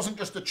she wasn't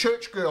just a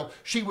church girl,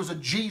 she was a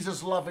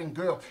Jesus-loving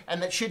girl,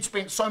 and that she'd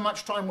spent so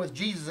much time with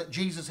Jesus that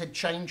Jesus had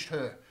changed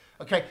her.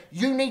 Okay,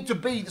 you need to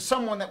be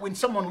someone that when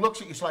someone looks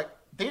at you, it's like,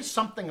 there's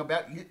something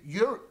about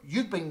you.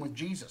 You've been with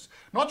Jesus.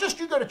 Not just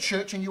you go to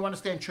church and you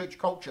understand church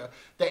culture,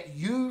 that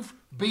you've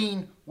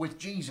been with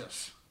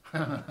Jesus.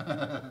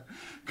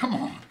 Come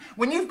on.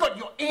 When you've got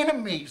your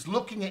enemies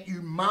looking at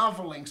you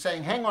marveling,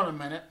 saying, hang on a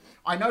minute,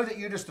 I know that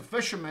you're just a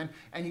fisherman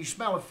and you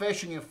smell a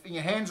fish and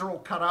your hands are all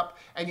cut up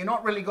and you're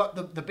not really got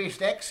the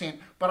best accent,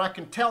 but I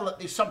can tell that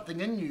there's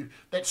something in you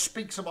that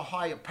speaks of a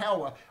higher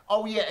power.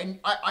 Oh yeah, and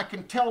I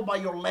can tell by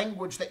your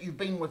language that you've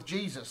been with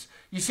Jesus.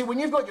 You see, when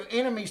you've got your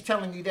enemies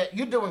telling you that,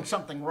 you're doing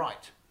something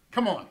right.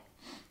 Come on.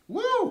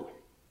 Woo!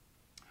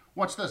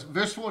 Watch this,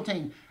 verse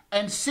 14.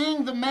 And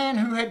seeing the man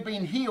who had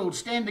been healed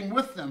standing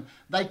with them,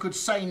 they could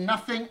say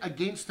nothing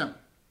against him.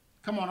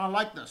 Come on, I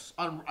like this.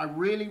 I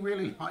really,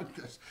 really like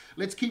this.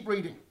 Let's keep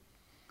reading.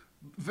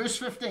 Verse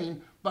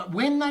 15, but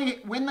when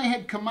they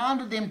had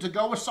commanded them to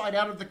go aside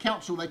out of the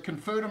council, they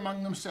conferred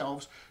among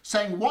themselves,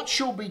 saying, what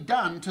shall be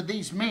done to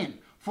these men?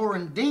 For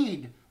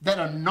indeed that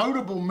a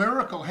notable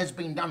miracle has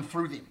been done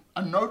through them.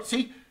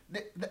 See,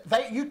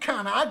 you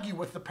can't argue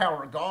with the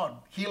power of God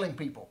healing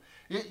people.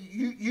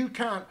 You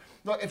can't,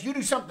 look, if you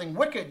do something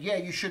wicked, yeah,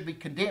 you should be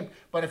condemned.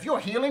 But if you're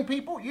healing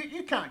people,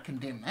 you can't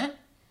condemn that.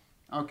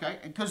 Okay,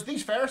 because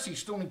these Pharisees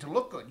still need to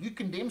look good. You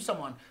condemn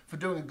someone for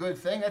doing a good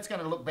thing, that's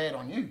going to look bad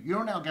on you.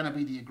 You're now going to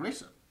be the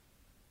aggressor.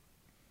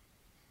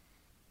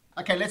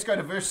 Okay, let's go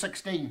to verse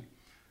 16.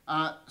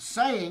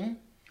 Saying,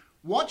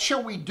 what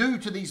shall we do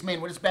to these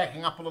men? We're just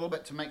backing up a little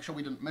bit to make sure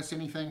we didn't miss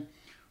anything.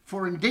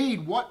 For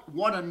indeed,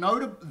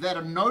 that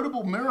a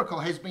notable miracle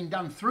has been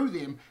done through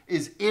them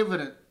is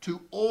evident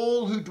to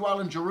all who dwell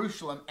in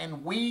Jerusalem,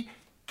 and we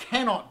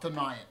cannot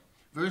deny it.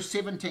 Verse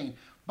 17.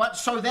 But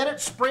so that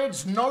it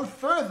spreads no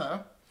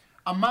further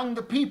among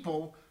the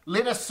people,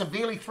 let us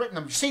severely threaten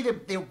them. You see,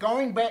 they're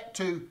going back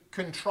to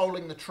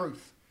controlling the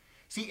truth.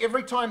 See,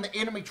 every time the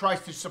enemy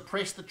tries to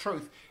suppress the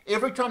truth,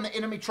 every time the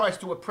enemy tries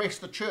to oppress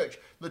the church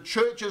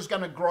is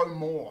going to grow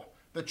more.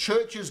 The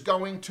church is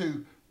going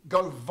to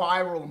go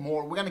viral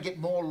more. We're going to get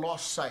more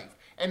lost saved.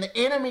 And the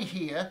enemy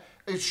here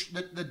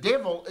the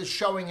devil is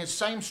showing his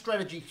same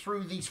strategy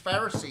through these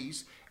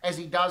Pharisees as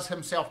he does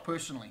himself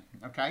personally.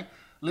 Okay?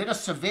 Let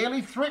us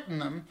severely threaten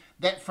them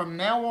that from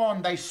now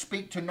on they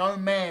speak to no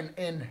man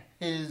in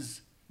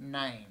his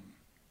name.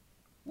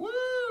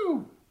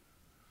 Woo!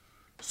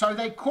 So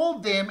they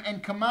called them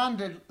and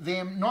commanded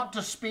them not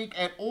to speak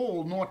at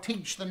all, nor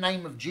teach the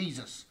name of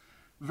Jesus.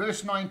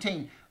 Verse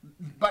 19,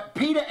 but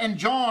Peter and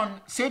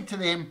John said to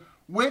them,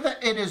 whether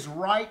it is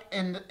right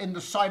in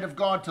the sight of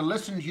God to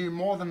listen to you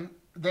more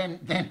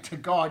than to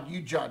God,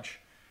 you judge.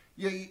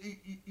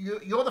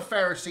 You're the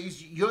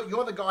Pharisees,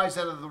 you're the guys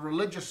that are the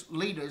religious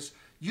leaders.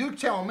 You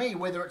tell me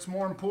whether it's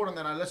more important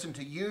that I listen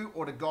to you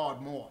or to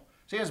God more.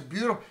 See, that's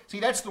beautiful. See,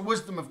 that's the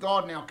wisdom of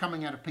God now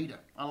coming out of Peter.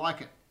 I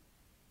like it.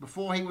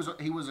 Before he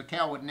was a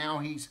coward, now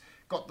he's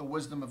got the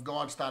wisdom of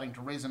God starting to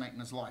resonate in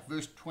his life.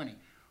 Verse 20,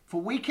 for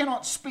we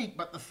cannot speak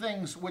but the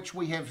things which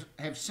we have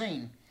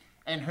seen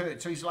and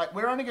heard. So he's like,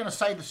 we're only going to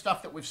say the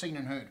stuff that we've seen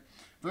and heard.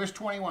 Verse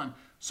 21,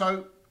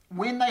 so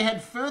when they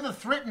had further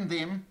threatened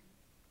them,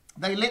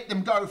 they let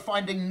them go,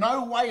 finding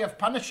no way of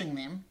punishing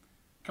them,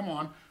 come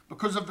on,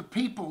 because of the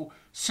people,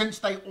 since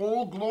they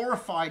all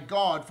glorified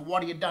God for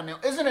what he had done. Now,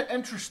 isn't it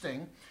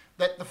interesting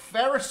that the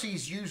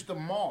Pharisees used a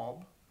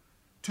mob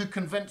to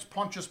convince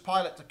Pontius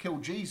Pilate to kill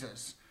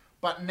Jesus,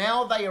 but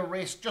now they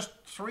arrest, just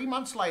 3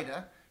 months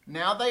later,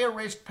 now they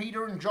arrest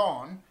Peter and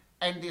John,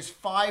 and there's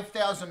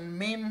 5,000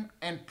 men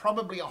and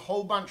probably a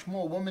whole bunch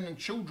more women and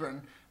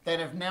children that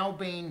have now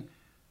been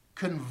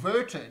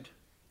converted,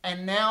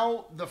 and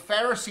now the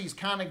Pharisees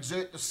can't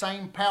exert the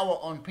same power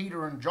on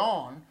Peter and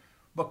John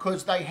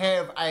because they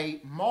have a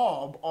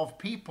mob of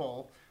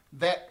people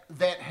that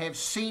have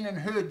seen and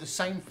heard the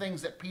same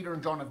things that Peter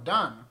and John have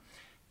done.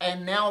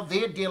 And now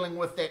they're dealing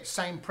with that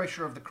same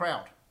pressure of the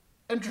crowd.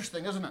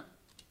 Interesting, isn't it?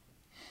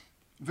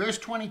 Verse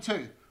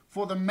 22,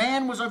 for the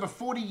man was over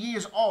 40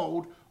 years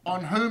old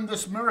on whom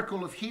this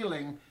miracle of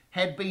healing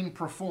had been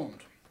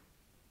performed.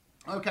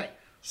 Okay,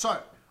 so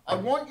I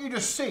want you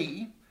to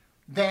see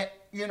that,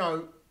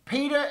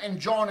 Peter and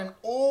John and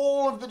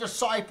all of the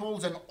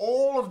disciples and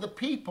all of the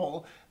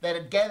people that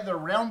had gathered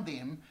around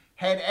them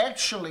had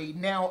actually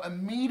now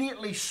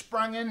immediately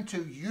sprung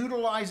into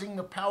utilizing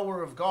the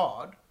power of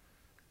God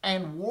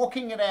and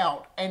walking it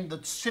out, and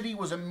the city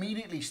was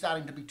immediately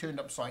starting to be turned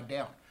upside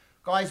down.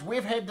 Guys,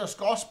 we've had this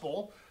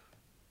gospel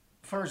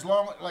for as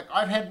long,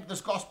 I've had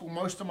this gospel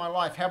most of my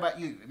life. How about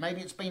you?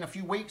 Maybe it's been a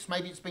few weeks,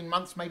 maybe it's been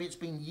months, maybe it's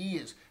been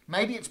years,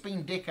 maybe it's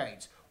been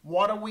decades.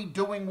 What are we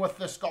doing with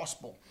this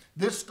gospel?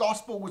 This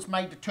gospel was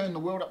made to turn the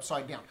world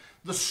upside down.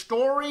 The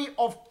story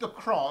of the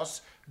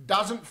cross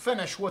doesn't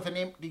finish with an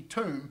empty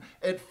tomb.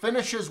 It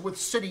finishes with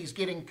cities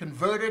getting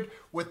converted,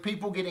 with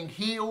people getting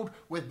healed,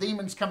 with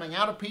demons coming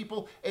out of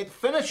people. It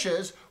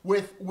finishes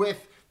with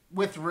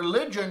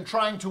religion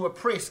trying to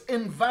oppress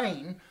in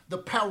vain the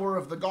power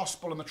of the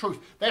gospel and the truth.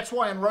 That's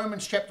why in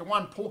Romans chapter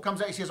 1, Paul comes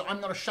out and says, I'm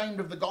not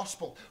ashamed of the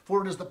gospel,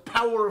 for it is the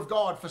power of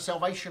God for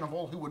salvation of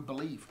all who would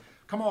believe.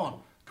 Come on.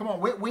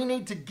 We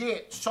need to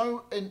get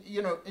so in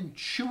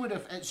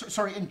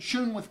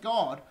tune with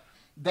God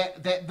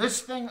that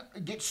this thing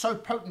gets so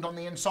potent on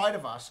the inside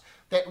of us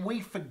that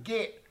we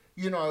forget,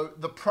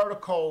 the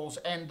protocols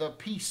and the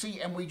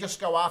PC, and we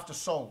just go after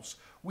souls.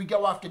 We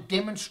go after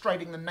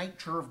demonstrating the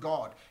nature of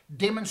God,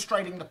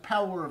 demonstrating the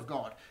power of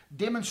God,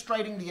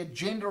 demonstrating the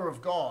agenda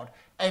of God,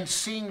 and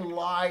seeing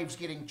lives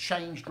getting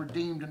changed,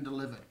 redeemed, and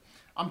delivered.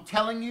 I'm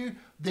telling you,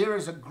 there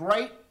is a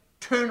great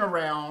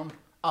turnaround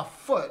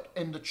afoot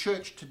in the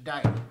church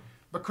today,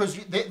 because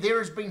there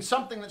has been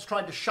something that's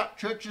tried to shut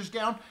churches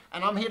down,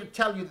 and I'm here to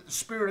tell you that the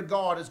Spirit of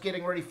God is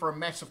getting ready for a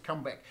massive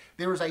comeback.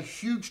 There is a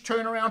huge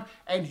turnaround,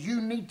 and you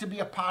need to be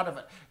a part of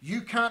it.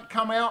 You can't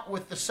come out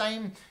with the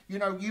same,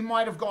 you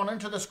might have gone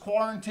into this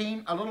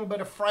quarantine a little bit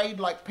afraid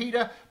like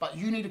Peter, but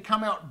you need to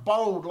come out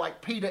bold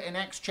like Peter in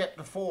Acts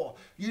chapter 4.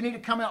 You need to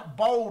come out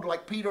bold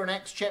like Peter in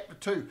Acts chapter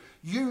 2.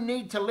 You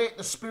need to let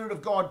the Spirit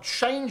of God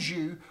change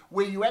you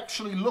where you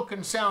actually look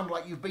and sound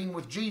like you've been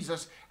with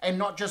Jesus and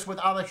not just with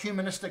other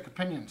humanistic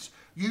opinions.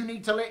 You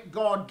need to let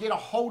God get a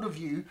hold of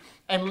you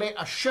and let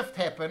a shift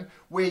happen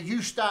where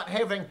you start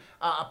having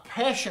a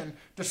passion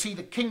to see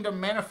the kingdom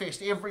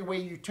manifest everywhere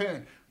you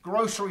turn.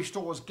 Grocery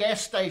stores,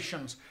 gas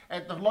stations,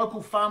 at the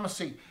local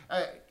pharmacy,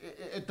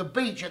 at the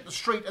beach, at the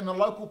street, in the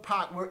local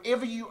park,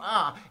 wherever you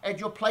are, at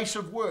your place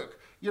of work.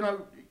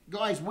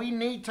 Guys, we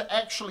need to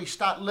actually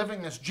start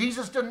living this.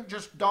 Jesus didn't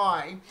just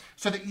die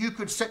so that you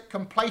could sit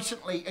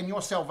complacently in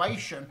your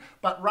salvation,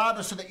 but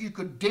rather so that you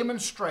could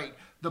demonstrate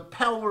the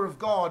power of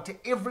God to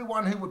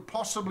everyone who would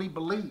possibly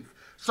believe,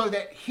 so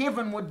that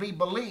heaven would be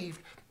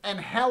believed and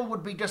hell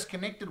would be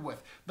disconnected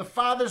with. The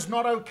Father's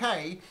not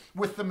okay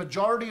with the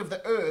majority of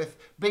the earth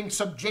being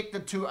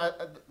subjected to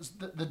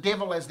the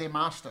devil as their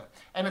master.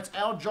 And it's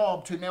our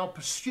job to now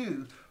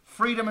pursue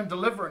freedom and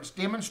deliverance,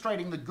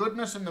 demonstrating the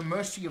goodness and the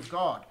mercy of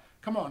God.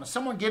 Come on, is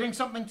someone getting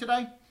something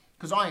today?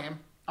 Because I am.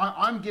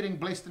 I'm getting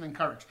blessed and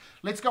encouraged.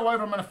 Let's go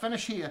over. I'm going to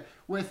finish here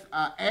with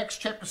Acts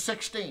chapter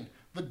 16.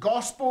 The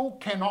gospel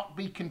cannot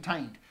be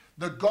contained.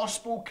 The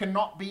gospel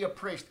cannot be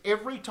oppressed.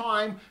 Every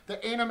time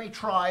the enemy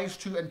tries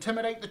to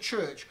intimidate the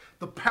church,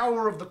 the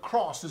power of the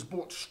cross is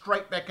brought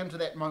straight back into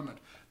that moment.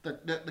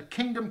 The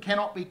kingdom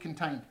cannot be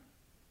contained.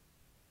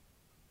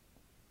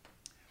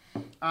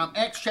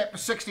 Acts chapter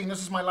 16,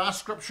 this is my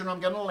last scripture and I'm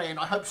going to land.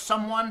 I hope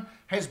someone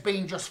has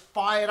been just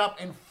fired up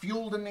and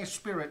fueled in their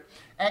spirit.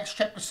 Acts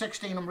chapter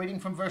 16, I'm reading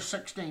from verse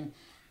 16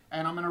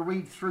 and I'm going to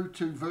read through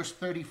to verse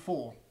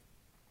 34.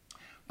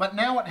 But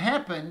now it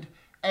happened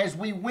as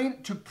we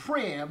went to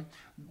prayer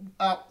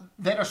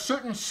that a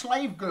certain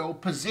slave girl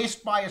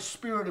possessed by a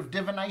spirit of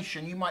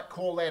divination, you might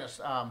call that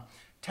a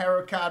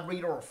tarot card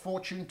reader or a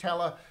fortune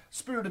teller,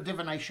 spirit of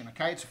divination,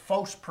 okay? It's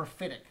false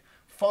prophetic,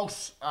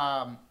 false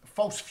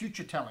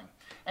future telling.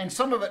 And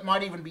some of it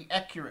might even be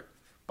accurate,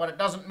 but it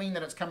doesn't mean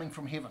that it's coming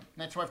from heaven.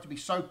 That's why we have to be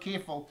so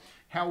careful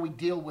how we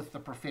deal with the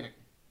prophetic.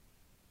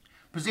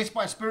 Possessed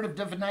by a spirit of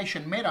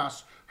divination, met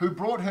us, who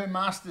brought her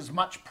masters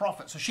much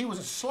profit. So she was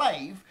a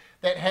slave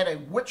that had a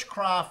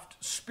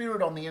witchcraft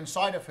spirit on the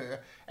inside of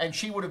her, and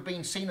she would have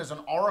been seen as an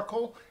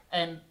oracle,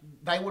 and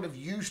they would have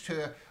used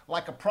her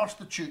like a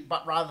prostitute,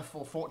 but rather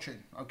for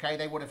fortune, okay?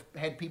 They would have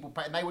had people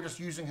pay, and they were just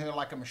using her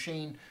like a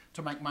machine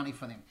to make money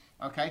for them,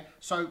 okay?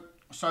 So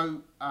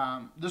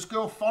this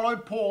girl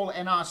followed Paul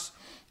and us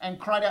and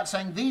cried out,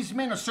 saying, "These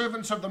men are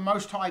servants of the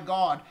Most High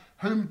God,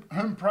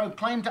 whom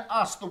proclaim to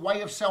us the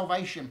way of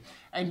salvation."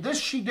 And this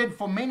she did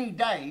for many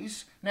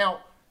days.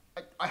 Now,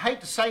 I hate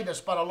to say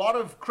this, but a lot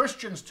of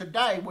Christians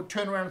today would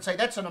turn around and say,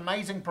 "That's an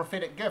amazing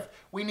prophetic gift.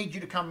 We need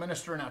you to come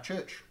minister in our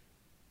church."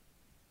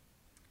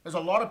 There's a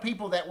lot of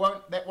people that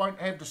won't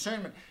have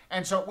discernment.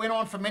 And so it went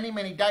on for many,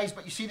 many days.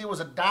 But you see, there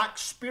was a dark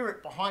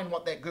spirit behind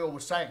what that girl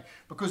was saying.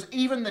 Because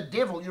even the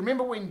devil, you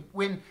remember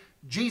when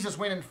Jesus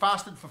went and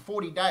fasted for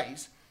 40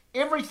 days,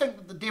 everything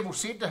that the devil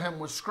said to him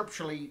was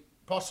scripturally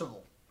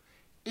possible.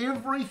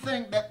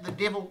 Everything that the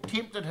devil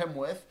tempted him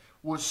with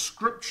was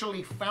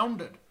scripturally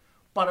founded.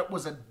 But it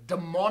was a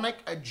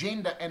demonic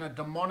agenda and a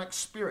demonic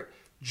spirit.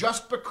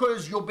 Just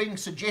because you're being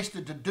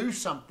suggested to do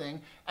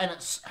something and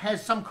it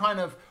has some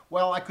kind of,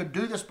 well, I could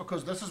do this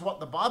because this is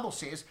what the Bible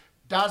says,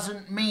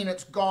 doesn't mean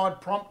it's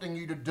God prompting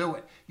you to do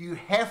it. You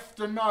have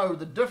to know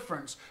the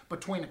difference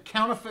between a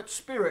counterfeit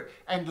spirit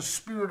and the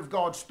Spirit of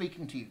God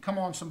speaking to you. Come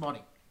on,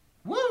 somebody.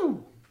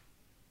 Woo!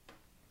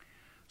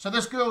 So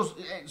this girl's,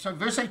 so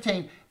verse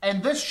 18,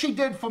 and this she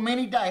did for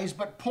many days,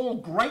 but Paul,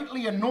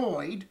 greatly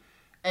annoyed,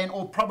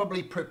 or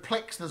probably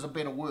perplexed is a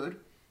better word,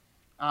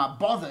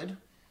 bothered,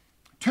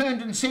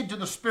 turned and said to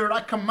the spirit, "I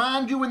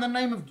command you in the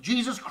name of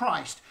Jesus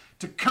Christ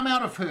to come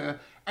out of her."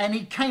 And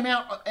he came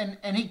out,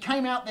 and he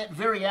came out that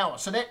very hour.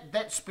 So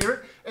that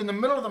spirit, in the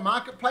middle of the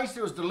marketplace,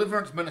 there was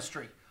deliverance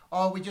ministry.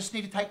 Oh, we just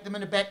need to take them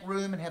in a back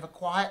room and have a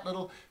quiet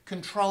little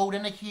controlled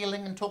inner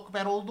healing and talk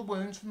about all the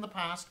wounds from the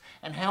past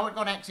and how it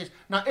got access.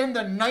 Now, in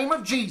the name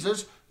of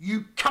Jesus,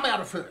 you come out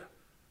of her.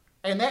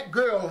 And that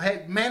girl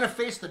had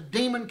manifest, the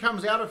demon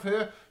comes out of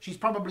her. She's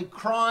probably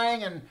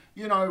crying and,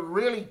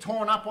 really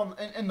torn up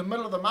in the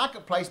middle of the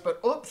marketplace.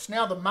 But oops,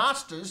 now the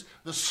masters,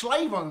 the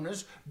slave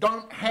owners,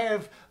 don't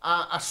have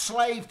a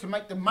slave to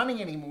make the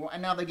money anymore.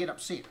 And now they get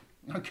upset.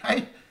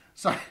 Okay?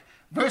 So,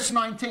 verse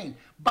 19.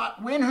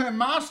 But when her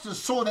masters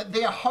saw that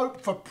their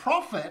hope for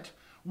profit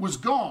was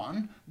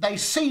gone, they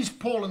seized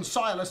Paul and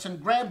Silas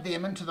and grabbed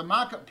them into the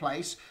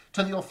marketplace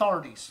to the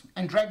authorities.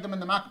 And dragged them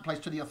in the marketplace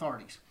to the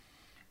authorities.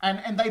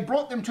 And they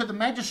brought them to the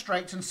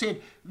magistrates and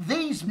said,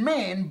 "These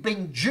men,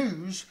 being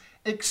Jews,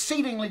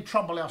 exceedingly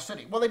trouble our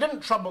city." Well, they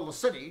didn't trouble the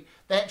city.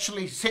 They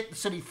actually set the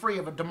city free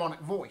of a demonic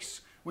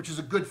voice, which is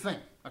a good thing,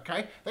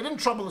 okay? They didn't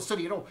trouble the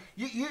city at all.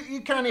 You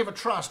can't ever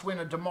trust when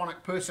a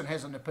demonic person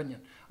has an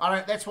opinion.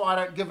 That's why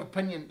I don't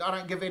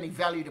give any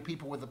value to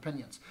people with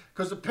opinions,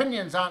 because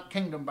opinions aren't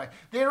kingdom-based.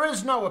 There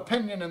is no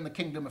opinion in the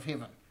kingdom of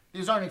heaven.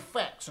 There's only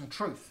facts and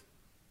truth,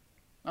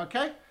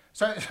 okay?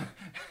 So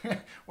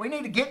we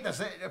need to get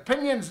this.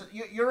 Opinions,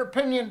 your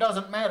opinion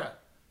doesn't matter.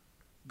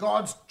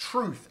 God's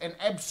truth and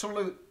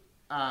absolute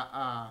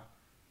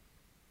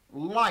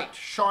light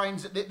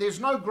shines.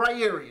 There's no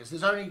gray areas.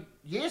 There's only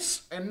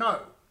yes and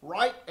no,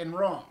 right and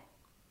wrong,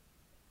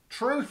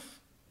 truth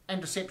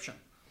and deception.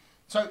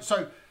 So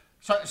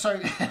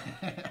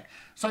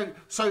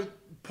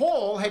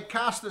Paul had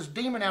cast this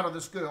demon out of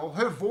this girl.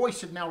 Her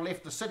voice had now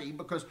left the city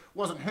because it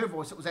wasn't her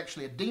voice. It was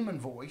actually a demon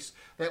voice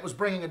that was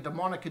bringing a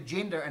demonic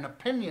agenda and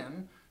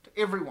opinion to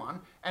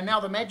everyone. And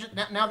now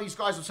now these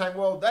guys are saying,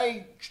 well,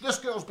 this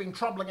girl's been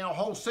troubling our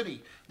whole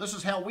city. This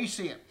is how we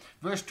see it.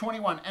 Verse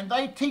 21, and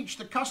they teach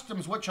the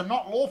customs which are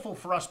not lawful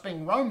for us,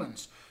 being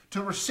Romans,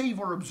 to receive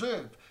or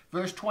observe.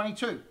 Verse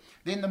 22,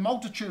 then the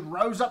multitude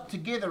rose up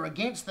together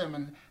against them,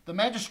 and the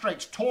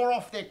magistrates tore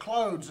off their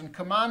clothes and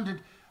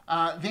commanded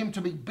them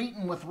to be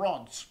beaten with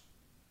rods.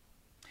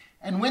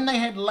 And when they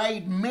had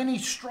laid many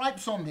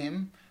stripes on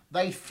them,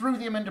 they threw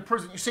them into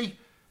prison. You see,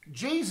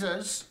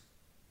 Jesus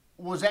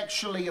was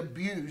actually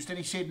abused, and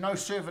he said, no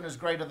servant is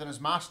greater than his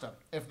master.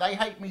 If they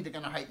hate me, they're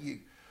going to hate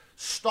you.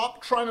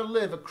 Stop trying to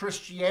live a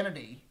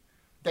Christianity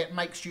that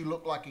makes you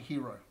look like a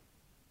hero.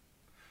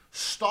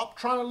 Stop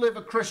trying to live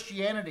a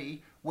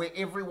Christianity where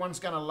everyone's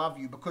going to love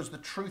you, because the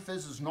truth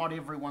is not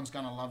everyone's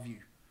going to love you.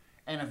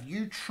 And if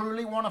you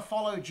truly want to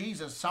follow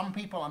Jesus, some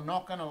people are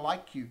not going to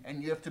like you,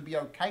 and you have to be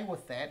okay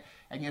with that,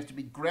 and you have to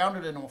be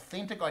grounded in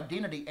authentic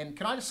identity. And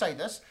can I just say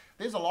this?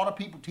 There's a lot of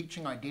people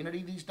teaching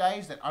identity these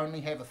days that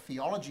only have a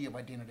theology of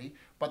identity,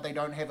 but they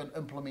don't have an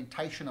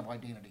implementation of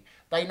identity.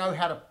 They know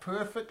how to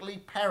perfectly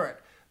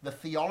parrot the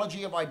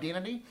theology of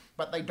identity,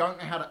 but they don't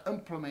know how to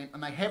implement,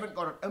 and they haven't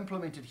got it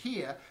implemented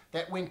here,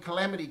 that when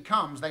calamity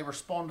comes, they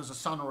respond as a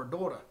son or a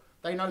daughter.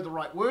 They know the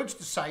right words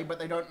to say, but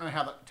they don't know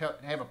how to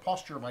have a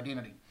posture of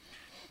identity.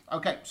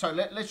 Okay, so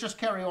let's just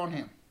carry on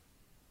here.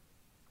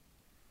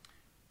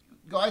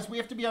 Guys, we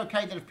have to be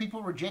okay that if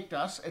people reject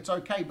us, it's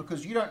okay,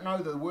 because you don't know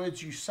the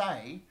words you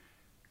say.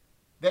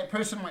 That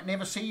person might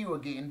never see you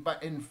again,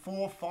 but in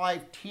 4,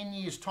 5, 10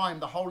 years' time,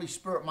 the Holy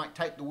Spirit might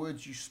take the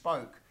words you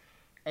spoke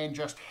and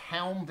just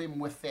hound them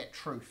with that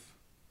truth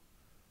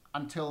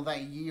until they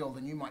yield,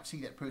 and you might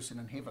see that person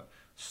in heaven.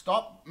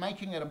 Stop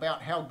making it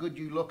about how good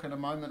you look in a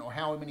moment, or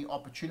how many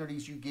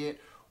opportunities you get,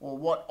 or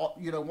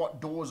what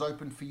doors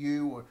open for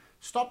you. Or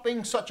stop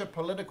being such a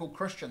political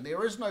Christian.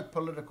 There is no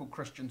political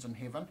Christians in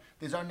heaven.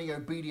 There's only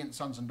obedient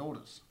sons and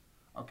daughters.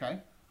 Okay?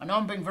 I know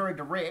I'm being very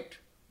direct,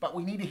 but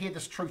we need to hear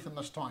this truth in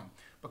this time,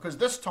 because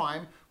this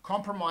time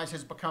compromise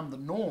has become the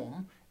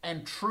norm,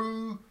 and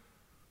true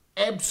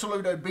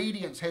absolute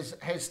obedience has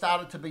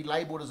started to be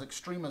labeled as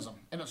extremism.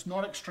 And it's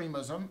not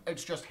extremism,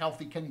 it's just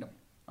healthy kingdom.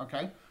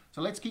 Okay?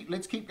 So let's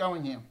keep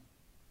going here.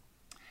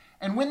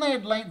 And when they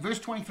had laid, verse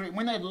 23,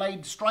 when they had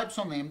laid stripes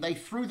on them, they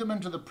threw them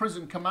into the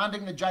prison,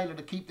 commanding the jailer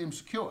to keep them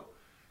secure.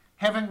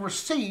 Having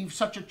received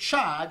such a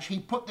charge, he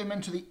put them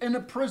into the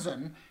inner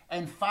prison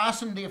and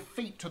fastened their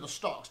feet to the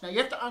stocks. Now you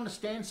have to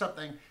understand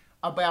something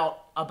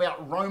about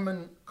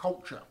Roman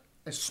culture,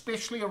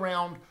 especially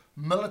around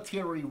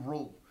military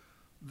rule.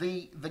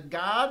 The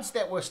guards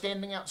that were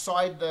standing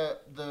outside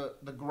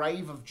the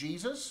grave of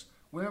Jesus,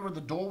 remember the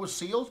door was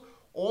sealed?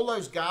 All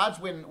those guards,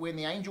 when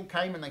the angel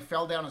came and they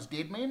fell down as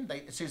dead men,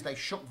 it says they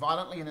shook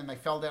violently and then they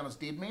fell down as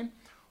dead men.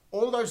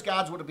 All those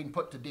guards would have been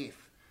put to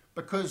death,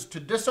 because to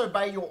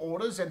disobey your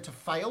orders and to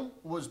fail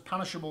was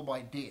punishable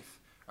by death.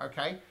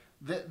 Okay,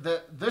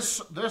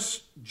 this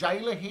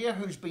jailer here,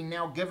 who's been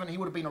now given, he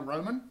would have been a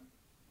Roman,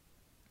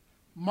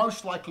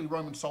 most likely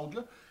Roman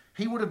soldier.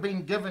 He would have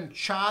been given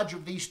charge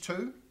of these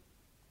two.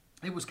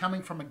 It was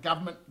coming from a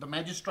government. The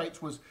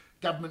magistrates was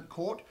government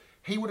court.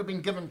 He would have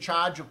been given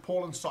charge of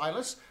Paul and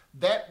Silas.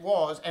 That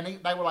was, and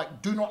they were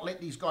like, do not let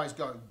these guys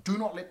go. Do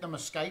not let them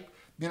escape.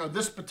 You know,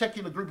 this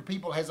particular group of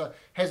people has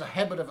a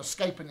habit of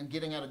escaping and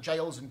getting out of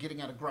jails and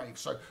getting out of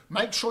graves. So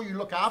make sure you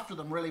look after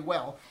them really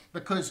well,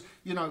 because,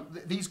 you know,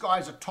 these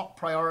guys are top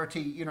priority,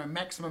 you know,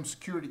 maximum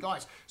security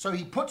guys. So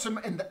he puts them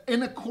in the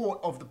inner court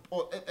of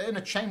the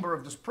inner chamber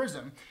of this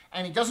prison,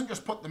 and he doesn't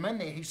just put them in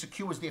there, he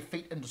secures their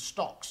feet into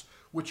stocks,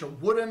 which are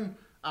wooden,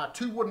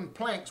 2 wooden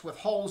planks with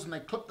holes, and they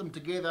clip them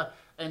together,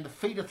 and the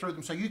feet are through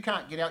them, so you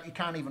can't get out, you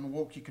can't even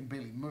walk, you can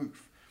barely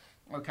move.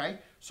 Okay,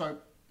 so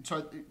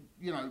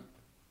you know,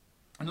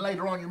 and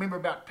later on, you remember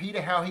about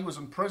Peter, how he was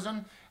in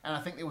prison, and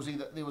I think there was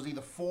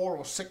either 4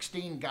 or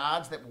 16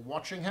 guards that were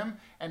watching him,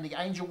 and the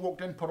angel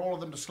walked in, put all of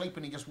them to sleep,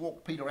 and he just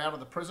walked Peter out of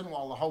the prison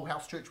while the whole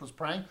house church was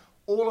praying.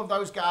 All of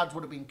those guards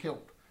would have been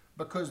killed,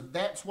 because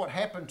that's what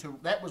happened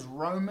that was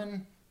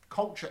Roman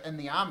culture in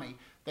the army,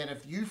 that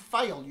if you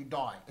fail, you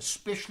die,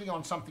 especially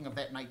on something of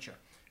that nature.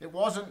 It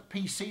wasn't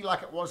PC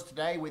like it was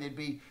today, where there'd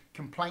be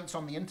complaints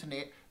on the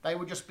internet. They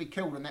would just be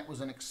killed, and that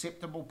was an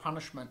acceptable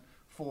punishment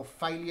for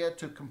failure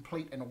to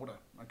complete an order.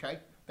 Okay,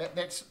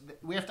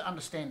 we have to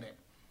understand that.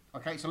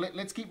 Okay, so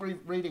let's keep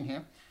reading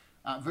here.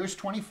 Verse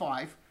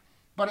 25.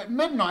 But at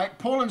midnight,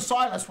 Paul and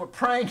Silas were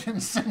praying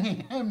and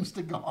singing hymns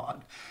to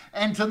God,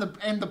 and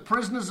the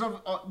prisoners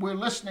were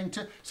listening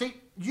to.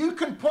 See, you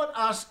can put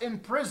us in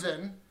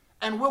prison,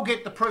 and we'll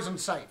get the prison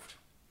saved.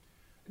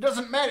 It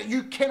doesn't matter.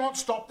 You cannot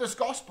stop this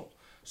gospel.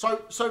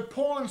 So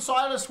Paul and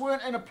Silas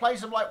weren't in a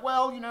place of like,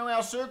 well, you know,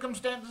 our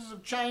circumstances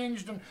have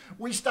changed, and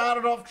we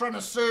started off trying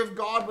to serve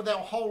God with our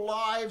whole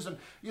lives, and,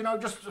 you know,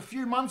 just a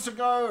few months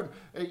ago,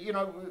 and, you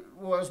know,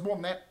 well, it was more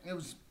than that. It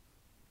was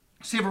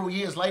several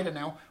years later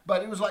now,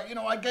 but it was like, you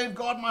know, I gave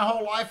God my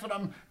whole life, and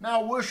I'm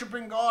now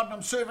worshiping God, and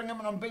I'm serving him,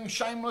 and I'm being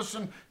shameless,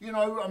 and, you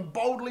know, I'm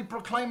boldly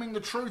proclaiming the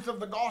truth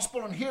of the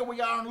gospel, and here we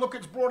are, and look,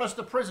 it's brought us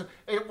to prison.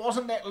 It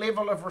wasn't that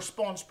level of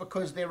response,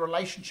 because their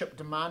relationship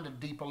demanded a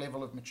deeper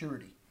level of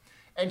maturity.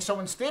 And so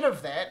instead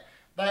of that,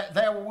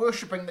 they were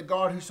worshiping the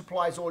God who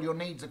supplies all your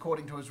needs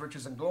according to his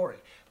riches and glory.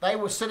 They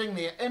were sitting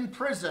there in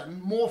prison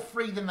more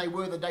free than they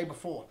were the day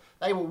before.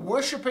 They were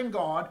worshiping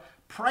God,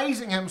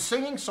 praising him,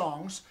 singing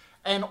songs,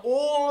 and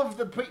all of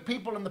the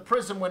people in the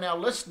prison were now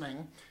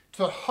listening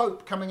to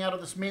hope coming out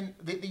of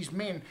these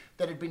men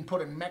that had been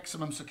put in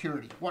maximum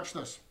security. Watch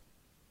this.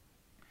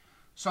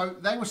 So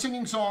they were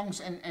singing songs,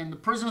 and the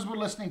prisoners were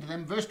listening to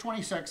them. Verse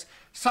 26,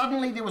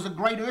 suddenly there was a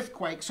great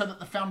earthquake, so that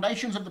the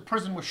foundations of the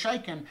prison were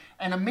shaken,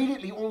 and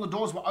immediately all the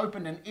doors were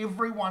opened, and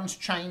everyone's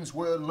chains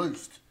were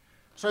loosed.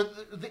 So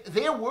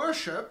their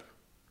worship,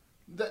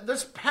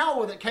 this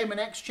power that came in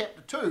Acts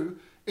chapter 2,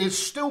 is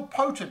still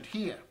potent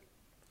here,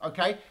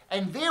 okay?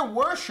 And their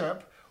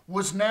worship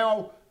was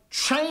now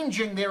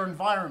changing their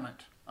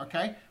environment,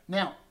 okay?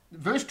 Now,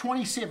 verse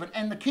 27,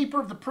 and the keeper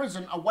of the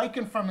prison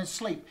awakened from his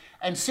sleep,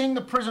 and seeing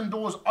the prison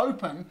doors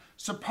open,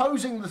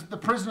 supposing the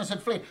prisoners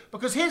had fled.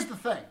 Because here's the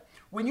thing,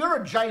 when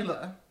you're a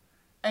jailer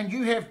and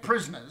you have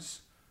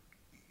prisoners,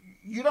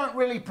 you don't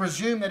really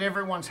presume that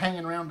everyone's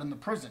hanging around in the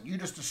prison. You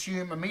just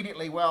assume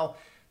immediately, well,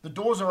 the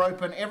doors are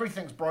open,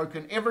 everything's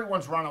broken,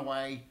 everyone's run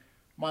away,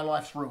 my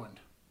life's ruined,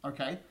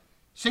 okay?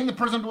 Seeing the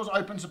prison doors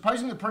open,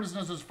 supposing the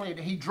prisoners had fled,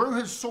 he drew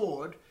his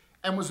sword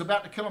and was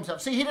about to kill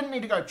himself. See, he didn't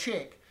need to go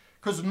check,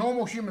 because a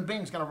normal human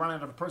being is going to run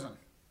out of a prison.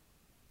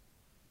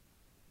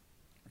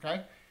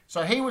 Okay?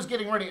 So he was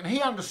getting ready, and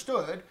he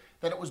understood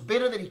that it was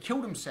better that he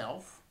killed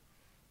himself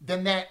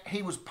than that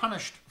he was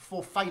punished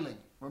for failing.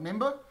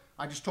 Remember?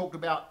 I just talked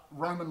about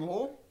Roman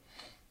law.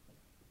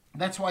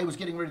 That's why he was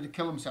getting ready to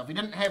kill himself. He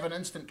didn't have an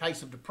instant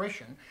case of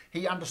depression.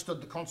 He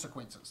understood the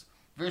consequences.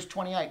 Verse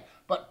 28,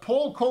 but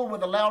Paul called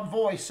with a loud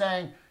voice,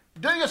 saying,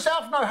 do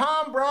yourself no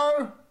harm,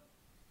 bro,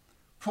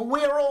 for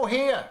we're all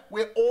here.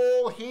 We're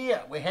all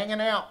here. We're hanging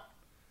out.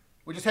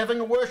 We're just having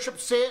a worship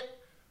set.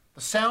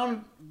 The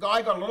sound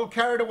guy got a little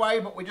carried away,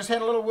 but we just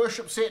had a little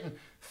worship set and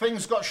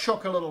things got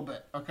shook a little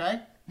bit,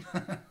 okay?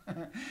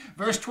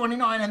 Verse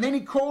 29, and then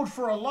he called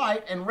for a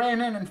light and ran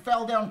in and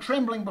fell down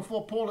trembling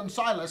before Paul and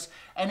Silas,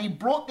 and he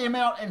brought them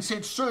out and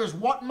said, sirs,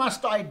 what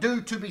must I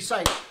do to be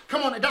saved?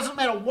 Come on, it doesn't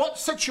matter what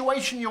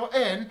situation you're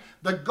in,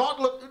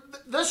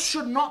 this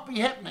should not be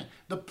happening.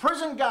 The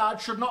prison guard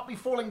should not be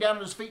falling down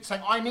at his feet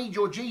saying, I need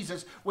your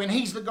Jesus, when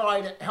he's the guy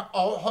that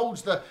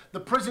holds the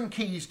prison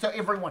keys to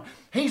everyone.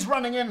 He's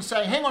running in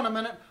saying, hang on a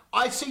minute,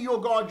 I see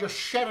your God just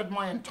shattered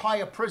my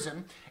entire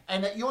prison,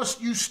 and that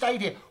you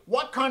stayed here.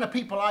 What kind of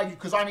people are you?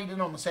 Because I need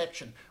in on this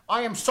action.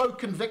 I am so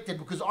convicted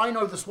because I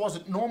know this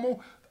wasn't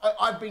normal.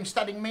 I've been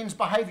studying men's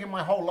behavior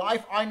my whole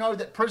life. I know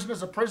that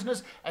prisoners are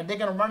prisoners, and they're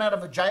going to run out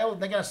of a jail,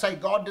 and they're going to say,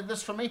 God did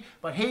this for me.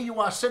 But here you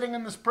are sitting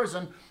in this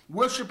prison,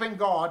 worshiping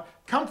God,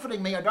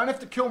 comforting me. I don't have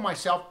to kill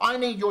myself. I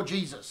need your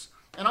Jesus.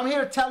 And I'm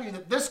here to tell you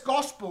that this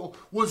gospel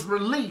was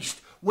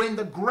released when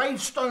the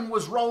gravestone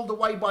was rolled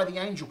away by the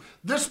angel.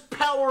 This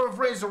power of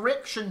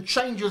resurrection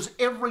changes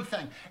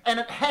everything. And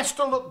it has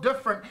to look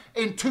different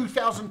in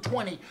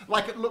 2020,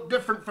 like it looked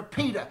different for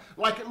Peter,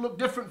 like it looked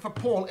different for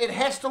Paul. It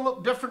has to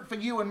look different for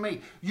you and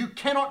me. You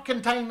cannot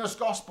contain this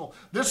gospel.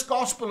 This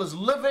gospel is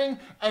living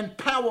and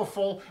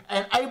powerful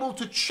and able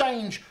to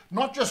change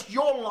not just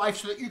your life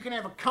so that you can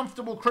have a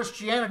comfortable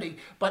Christianity,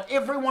 but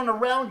everyone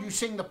around you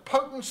seeing the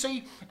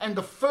potency and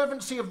the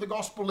fervency of the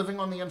gospel living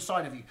on the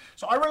inside of you.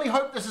 So I really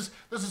hope this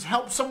has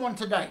helped someone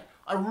today.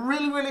 I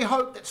really, really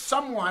hope that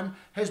someone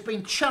has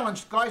been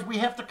challenged. Guys, we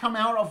have to come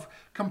out of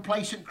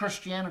complacent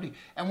Christianity,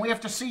 and we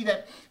have to see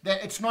that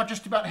it's not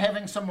just about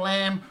having some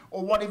lamb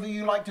or whatever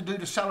you like to do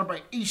to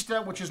celebrate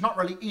Easter, which is not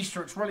really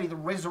Easter, it's really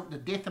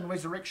the death and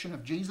resurrection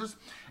of Jesus.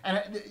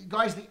 And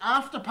guys, the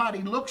after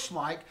party looks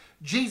like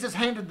Jesus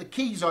handed the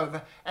keys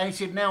over and he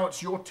said, now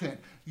it's your turn.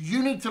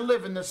 You need to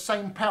live in the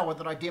same power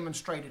that I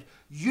demonstrated.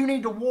 You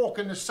need to walk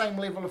in the same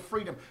level of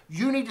freedom.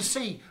 You need to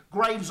see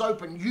graves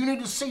open. You need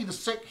to see the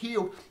sick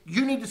healed.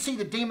 You need to see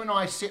the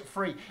demonized set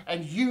free.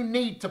 And you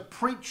need to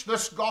preach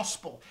this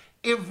gospel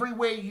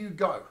everywhere you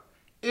go.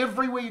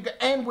 Everywhere you go,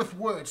 and with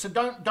words. So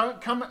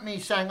don't come at me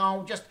saying,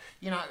 oh,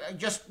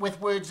 just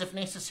with words if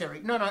necessary.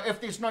 No,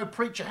 if there's no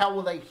preacher, how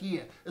will they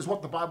hear, is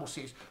what the Bible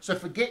says. So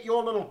forget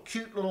your little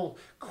cute little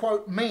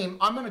quote meme.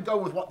 I'm going to go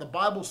with what the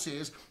Bible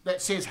says, that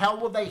says, how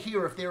will they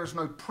hear if there is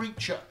no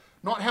preacher?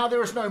 Not how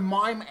there is no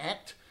mime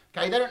act.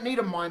 Okay, they don't need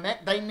a mime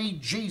act. They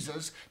need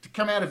Jesus to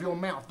come out of your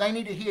mouth. They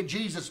need to hear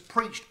Jesus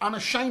preached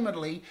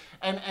unashamedly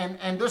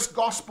and this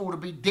gospel to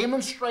be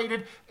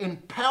demonstrated in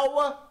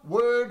power,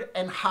 word,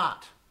 and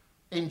heart.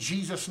 In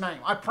Jesus' name.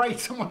 I pray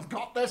someone's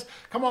got this.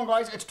 Come on,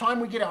 guys. It's time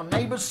we get our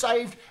neighbors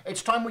saved.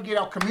 It's time we get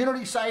our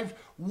community saved.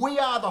 We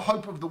are the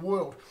hope of the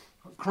world.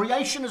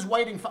 Creation is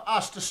waiting for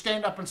us to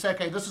stand up and say,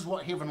 okay, this is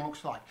what heaven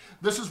looks like.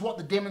 This is what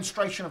the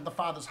demonstration of the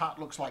Father's heart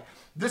looks like.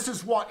 This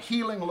is what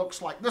healing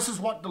looks like. This is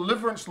what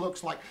deliverance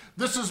looks like.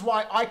 This is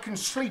why I can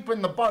sleep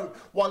in the boat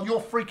while you're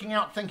freaking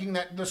out thinking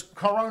that this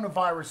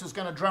coronavirus is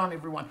going to drown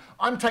everyone.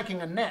 I'm taking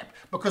a nap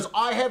because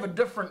I have a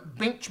different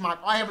benchmark.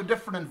 I have a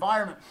different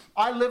environment.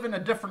 I live in a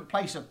different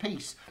place of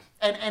peace.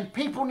 And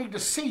people need to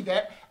see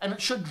that, and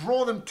it should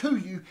draw them to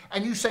you.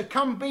 And you say,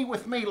 come be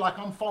with me like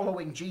I'm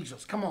following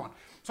Jesus. Come on.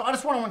 So I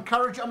just want to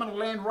encourage you. I'm going to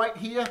land right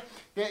here.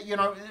 That,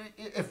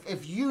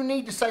 if you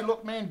need to say,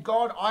 look, man,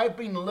 God, I've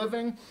been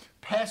living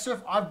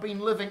passive. I've been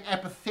living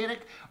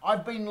apathetic.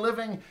 I've been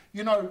living,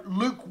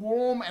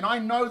 lukewarm. And I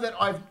know that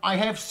I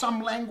have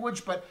some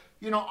language, but,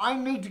 I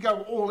need to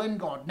go all in,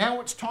 God.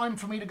 Now it's time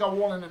for me to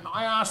go all in. And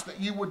I ask that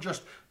you would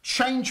just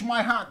change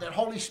my heart, that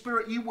Holy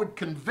Spirit, you would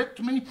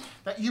convict me,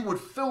 that you would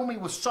fill me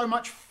with so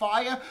much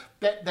fire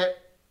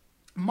that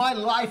my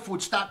life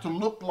would start to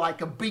look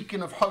like a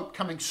beacon of hope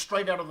coming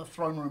straight out of the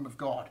throne room of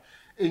God.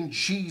 In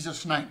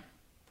Jesus' name.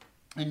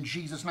 In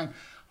Jesus' name.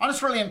 I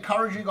just really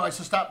encourage you guys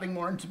to start being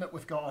more intimate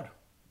with God.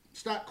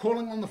 Start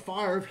calling on the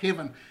fire of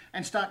heaven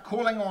and start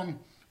calling on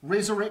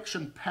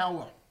resurrection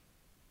power.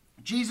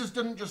 Jesus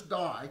didn't just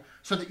die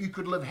so that you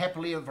could live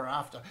happily ever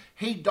after.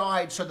 He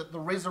died so that the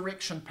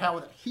resurrection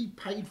power that he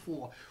paid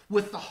for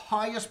with the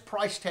highest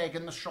price tag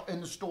in the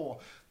store,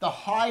 the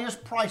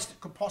highest price that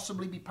could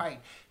possibly be paid,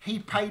 he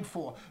paid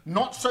for.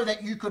 Not so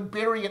that you could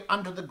bury it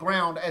under the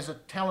ground as a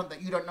talent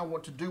that you don't know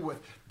what to do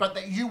with, but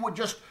that you would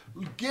just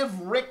give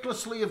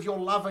recklessly of your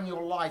love and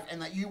your life,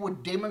 and that you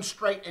would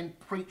demonstrate and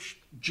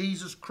preach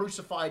Jesus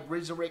crucified,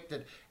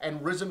 resurrected,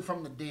 and risen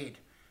from the dead,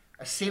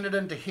 ascended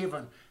into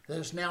heaven, that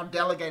has now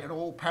delegated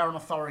all power and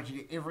authority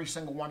to every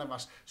single one of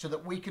us so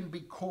that we can be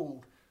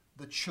called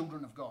the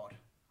children of God.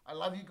 I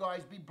love you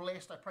guys. Be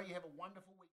blessed. I pray you have a wonderful week.